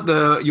 I'll put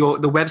the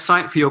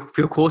website for your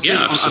courses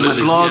on my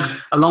blog,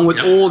 along with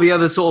all the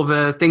other sort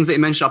of things that you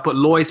mentioned. I'll put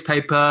Loy's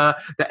paper,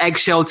 the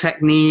eggshell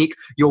technique,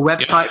 your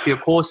website for your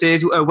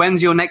courses.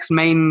 When's your next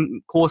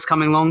main course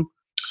coming along?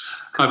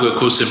 I've got a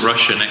course in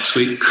Russia next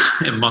week,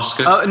 in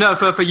Moscow. No,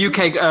 for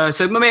UK.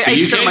 So maybe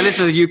 80% of my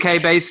listeners are UK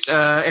based.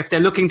 If they're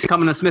looking to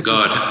come in a Smithson,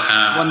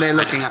 what they're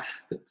looking at.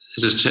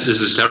 This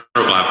is terrible,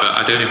 but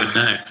I don't even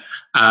know.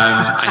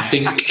 I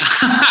think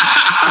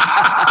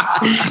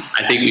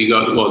we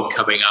got one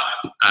coming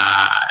up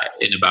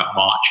in about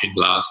March in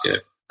Glasgow.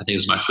 I think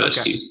it's my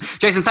first year.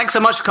 Jason, thanks so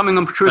much for coming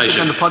on Protrusive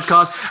Dental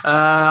Podcast.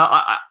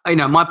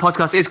 My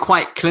podcast is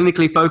quite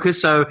clinically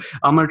focused, so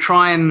I'm going to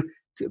try and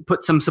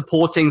put some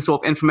supporting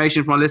sort of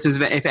information for our listeners.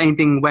 If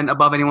anything went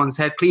above anyone's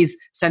head, please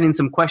send in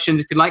some questions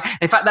if you'd like.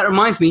 In fact, that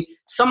reminds me,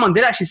 someone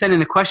did actually send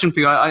in a question for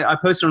you. I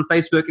posted on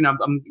Facebook,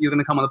 you're going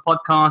to come on the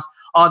podcast.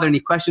 Are there any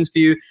questions for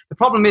you? The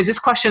problem is, this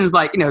question is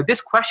like,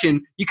 this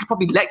question, you could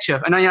probably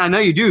lecture. And I know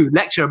you do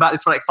lecture about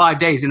this for like 5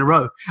 days in a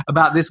row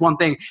about this one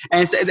thing.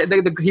 And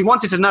he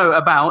wanted to know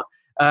about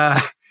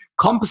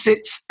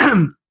composites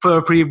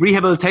for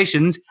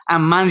rehabilitations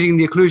and managing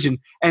the occlusion.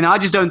 And I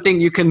just don't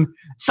think you can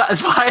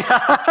satisfy.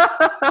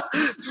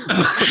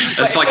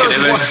 That's like an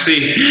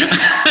MSc.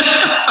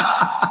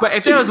 But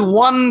if there was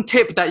one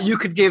tip that you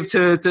could give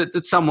to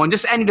someone,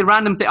 just any the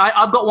random thing,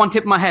 I've got one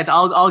tip in my head.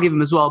 I'll give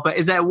him as well. But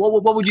is there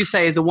what would you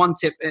say is the one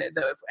tip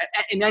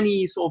in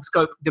any sort of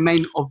scope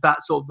domain of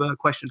that sort of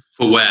question?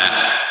 For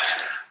where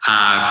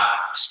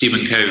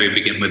Stephen Covey,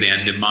 begin with the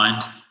end in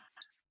mind.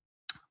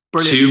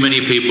 Brilliant. Too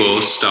many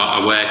people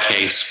start a wear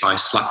case by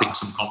slapping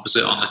some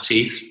composite on the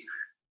teeth,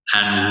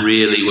 and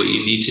really what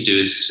you need to do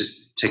is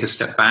to take a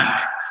step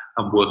back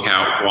and work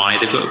out why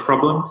they've got a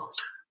problem.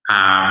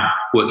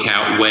 Work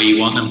out where you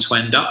want them to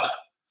end up,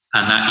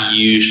 and that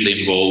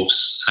usually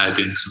involves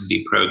doing some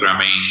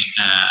deprogramming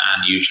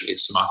and usually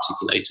some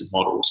articulated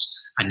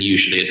models and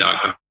usually a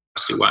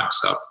diagnostic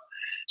wax up.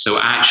 So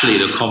actually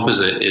the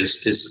composite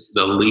is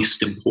the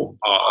least important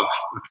part of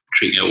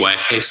treating a wear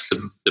case.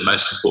 The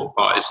most important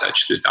part is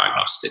actually the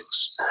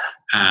diagnostics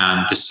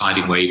and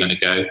deciding where you're going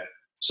to go.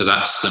 So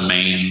that's the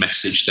main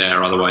message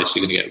there. Otherwise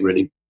you're going to get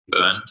really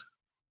burned.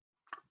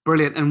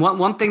 Brilliant. And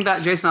one thing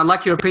that, Jason, I'd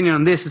like your opinion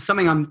on this, is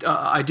something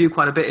I do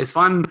quite a bit, is if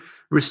I'm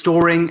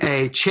restoring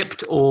a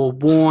chipped or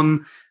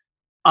worn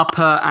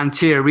upper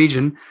anterior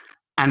region,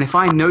 and if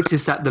I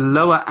notice that the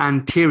lower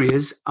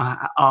anteriors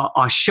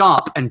are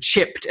sharp and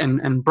chipped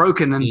and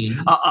broken, and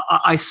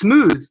I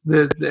smooth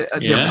the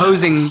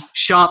opposing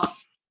sharp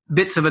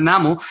bits of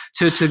enamel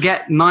to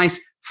get nice,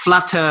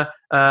 flatter,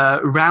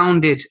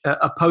 rounded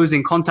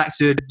opposing contacts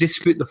to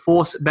distribute the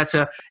force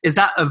better. Is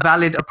that a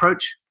valid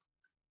approach?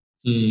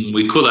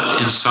 We call that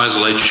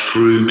incisal edge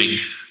grooming.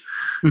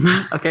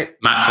 Mm-hmm. Okay.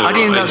 I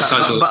didn't know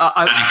that.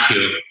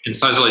 Manicure.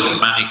 Incisal edge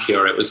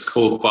manicure. It was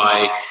called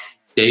by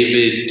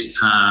David.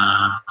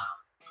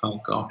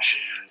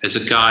 There's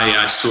a guy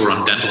I saw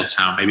on Dental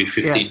Town maybe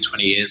 15,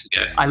 20 years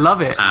ago. I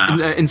love it.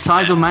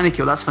 Incisal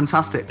manicure. That's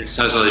fantastic.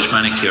 Incisal edge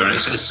manicure. And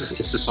it's a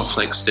soft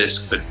flex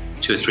disc for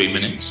 2 or 3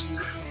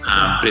 minutes,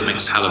 but it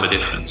makes a hell of a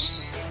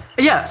difference.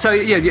 Yeah, so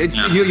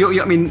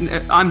I mean,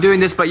 I'm doing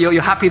this, but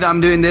you're happy that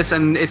I'm doing this,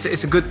 and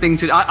it's a good thing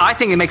to. I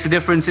think it makes a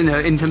difference in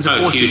terms of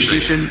force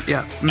distribution.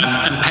 Yeah,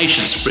 and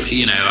patients.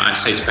 I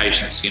say to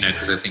patients,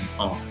 because I think,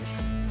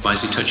 why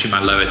is he touching my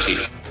lower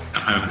teeth?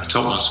 I'm home, the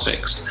top one's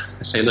fixed.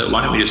 I say, look,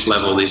 why don't we just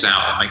level these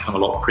out and make them a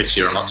lot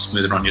prettier, a lot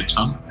smoother on your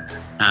tongue,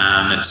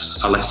 and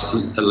it's a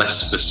less of a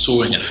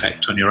sawing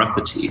effect on your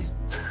upper teeth.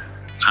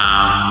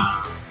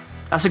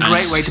 That's a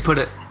great way to put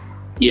it.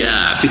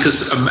 Yeah,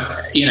 because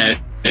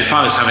if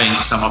I was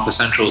having some upper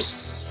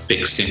centrals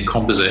fixed in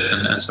composite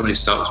and somebody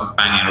starts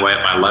banging away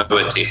at my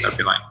lower teeth, I'd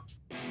be like,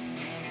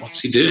 what's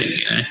he doing?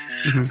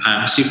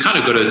 Mm-hmm. So you've kind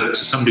of got to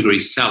some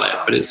degree sell it,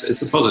 but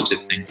it's a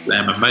positive thing for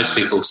them. And most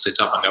people sit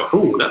up and go,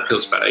 oh, that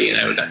feels better.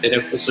 They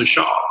don't feel so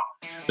sharp.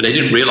 But they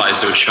didn't realize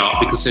they were sharp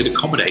because they'd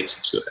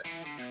accommodated to it.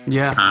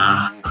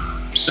 Yeah.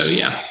 So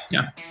yeah,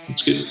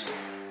 it's good.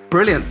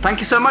 Brilliant. Thank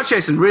you so much,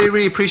 Jason. Really,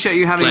 really appreciate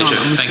you having me on.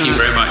 Pleasure. Thank you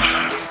very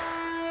much.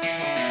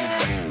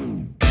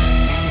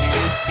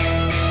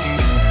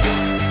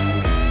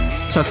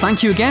 So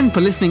thank you again for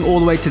listening all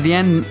the way to the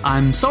end.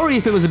 I'm sorry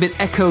if it was a bit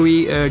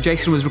echoey.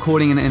 Jason was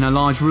recording in a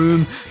large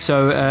room,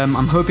 so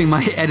I'm hoping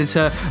my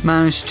editor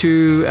managed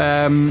to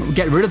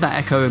get rid of that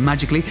echo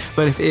magically.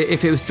 But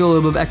if it was still a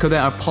little bit of echo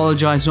there, I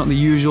apologize. Not the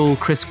usual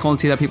crisp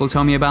quality that people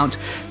tell me about.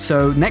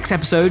 So next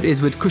episode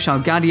is with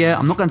Kushal Gadia.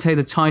 I'm not going to tell you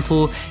the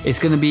title. It's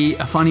going to be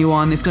a funny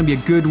one. It's going to be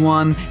a good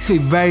one. It's going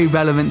to be very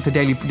relevant for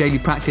daily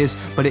practice,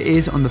 but it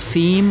is on the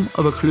theme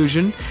of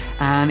occlusion,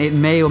 and it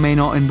may or may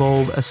not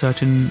involve a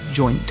certain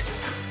joint.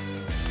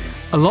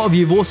 A lot of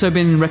you have also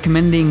been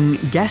recommending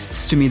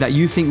guests to me that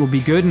you think will be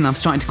good, and I'm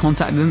starting to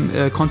contact them,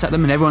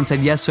 and everyone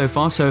said yes so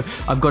far. So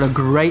I've got a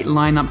great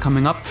lineup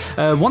coming up.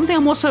 One thing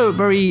I'm also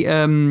very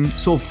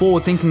sort of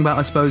forward thinking about,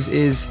 I suppose,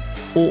 is,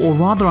 or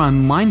rather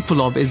I'm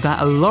mindful of, is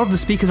that a lot of the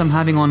speakers I'm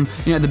having on,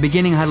 at the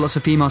beginning I had lots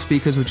of female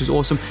speakers, which is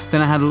awesome.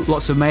 Then I had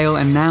lots of male,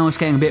 and now it's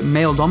getting a bit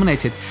male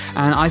dominated.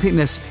 And I think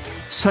there's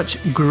such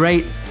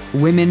great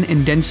women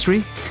in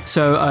dentistry.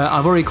 So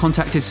I've already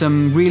contacted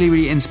some really,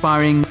 really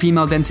inspiring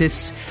female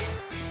dentists.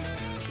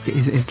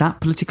 Is that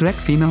politically correct?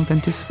 Female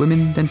dentists?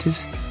 Women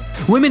dentists?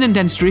 Women in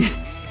dentistry.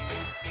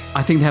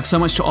 I think they have so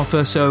much to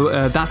offer,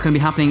 so that's going to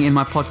be happening in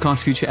my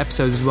podcast future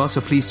episodes as well,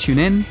 so please tune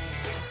in.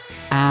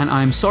 And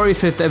I'm sorry if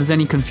there was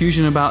any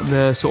confusion about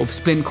the sort of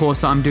splint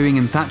course that I'm doing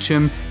in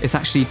Thatcham. It's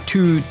actually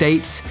 2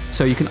 dates,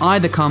 so you can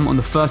either come on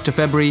the 1st of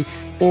February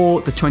or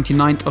the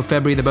 29th of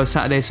February. They're both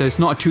Saturdays, so it's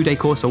not a 2-day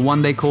course, a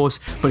 1-day course.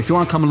 But if you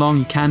want to come along,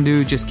 you can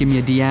do. Just give me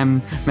a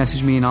DM,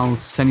 message me, and I'll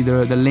send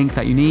you the link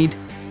that you need.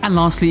 And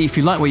lastly, if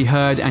you like what you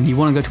heard and you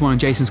want to go to one of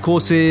Jason's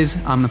courses,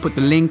 I'm going to put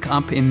the link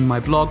up in my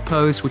blog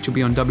post, which will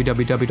be on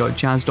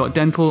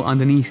www.jazz.dental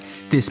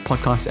underneath this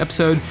podcast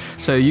episode.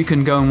 So you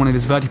can go on one of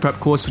his VertiPrep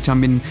course, which I've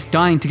been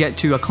dying to get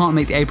to. I can't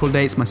make the April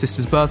date, it's my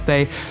sister's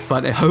birthday,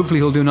 but hopefully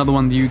he'll do another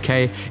one in the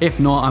UK. If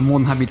not, I'm more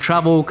than happy to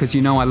travel, because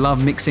I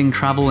love mixing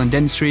travel and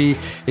dentistry.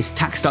 It's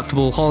tax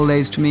deductible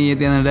holidays to me at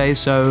the end of the day.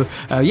 So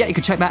you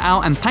can check that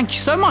out. And thank you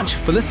so much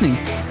for listening.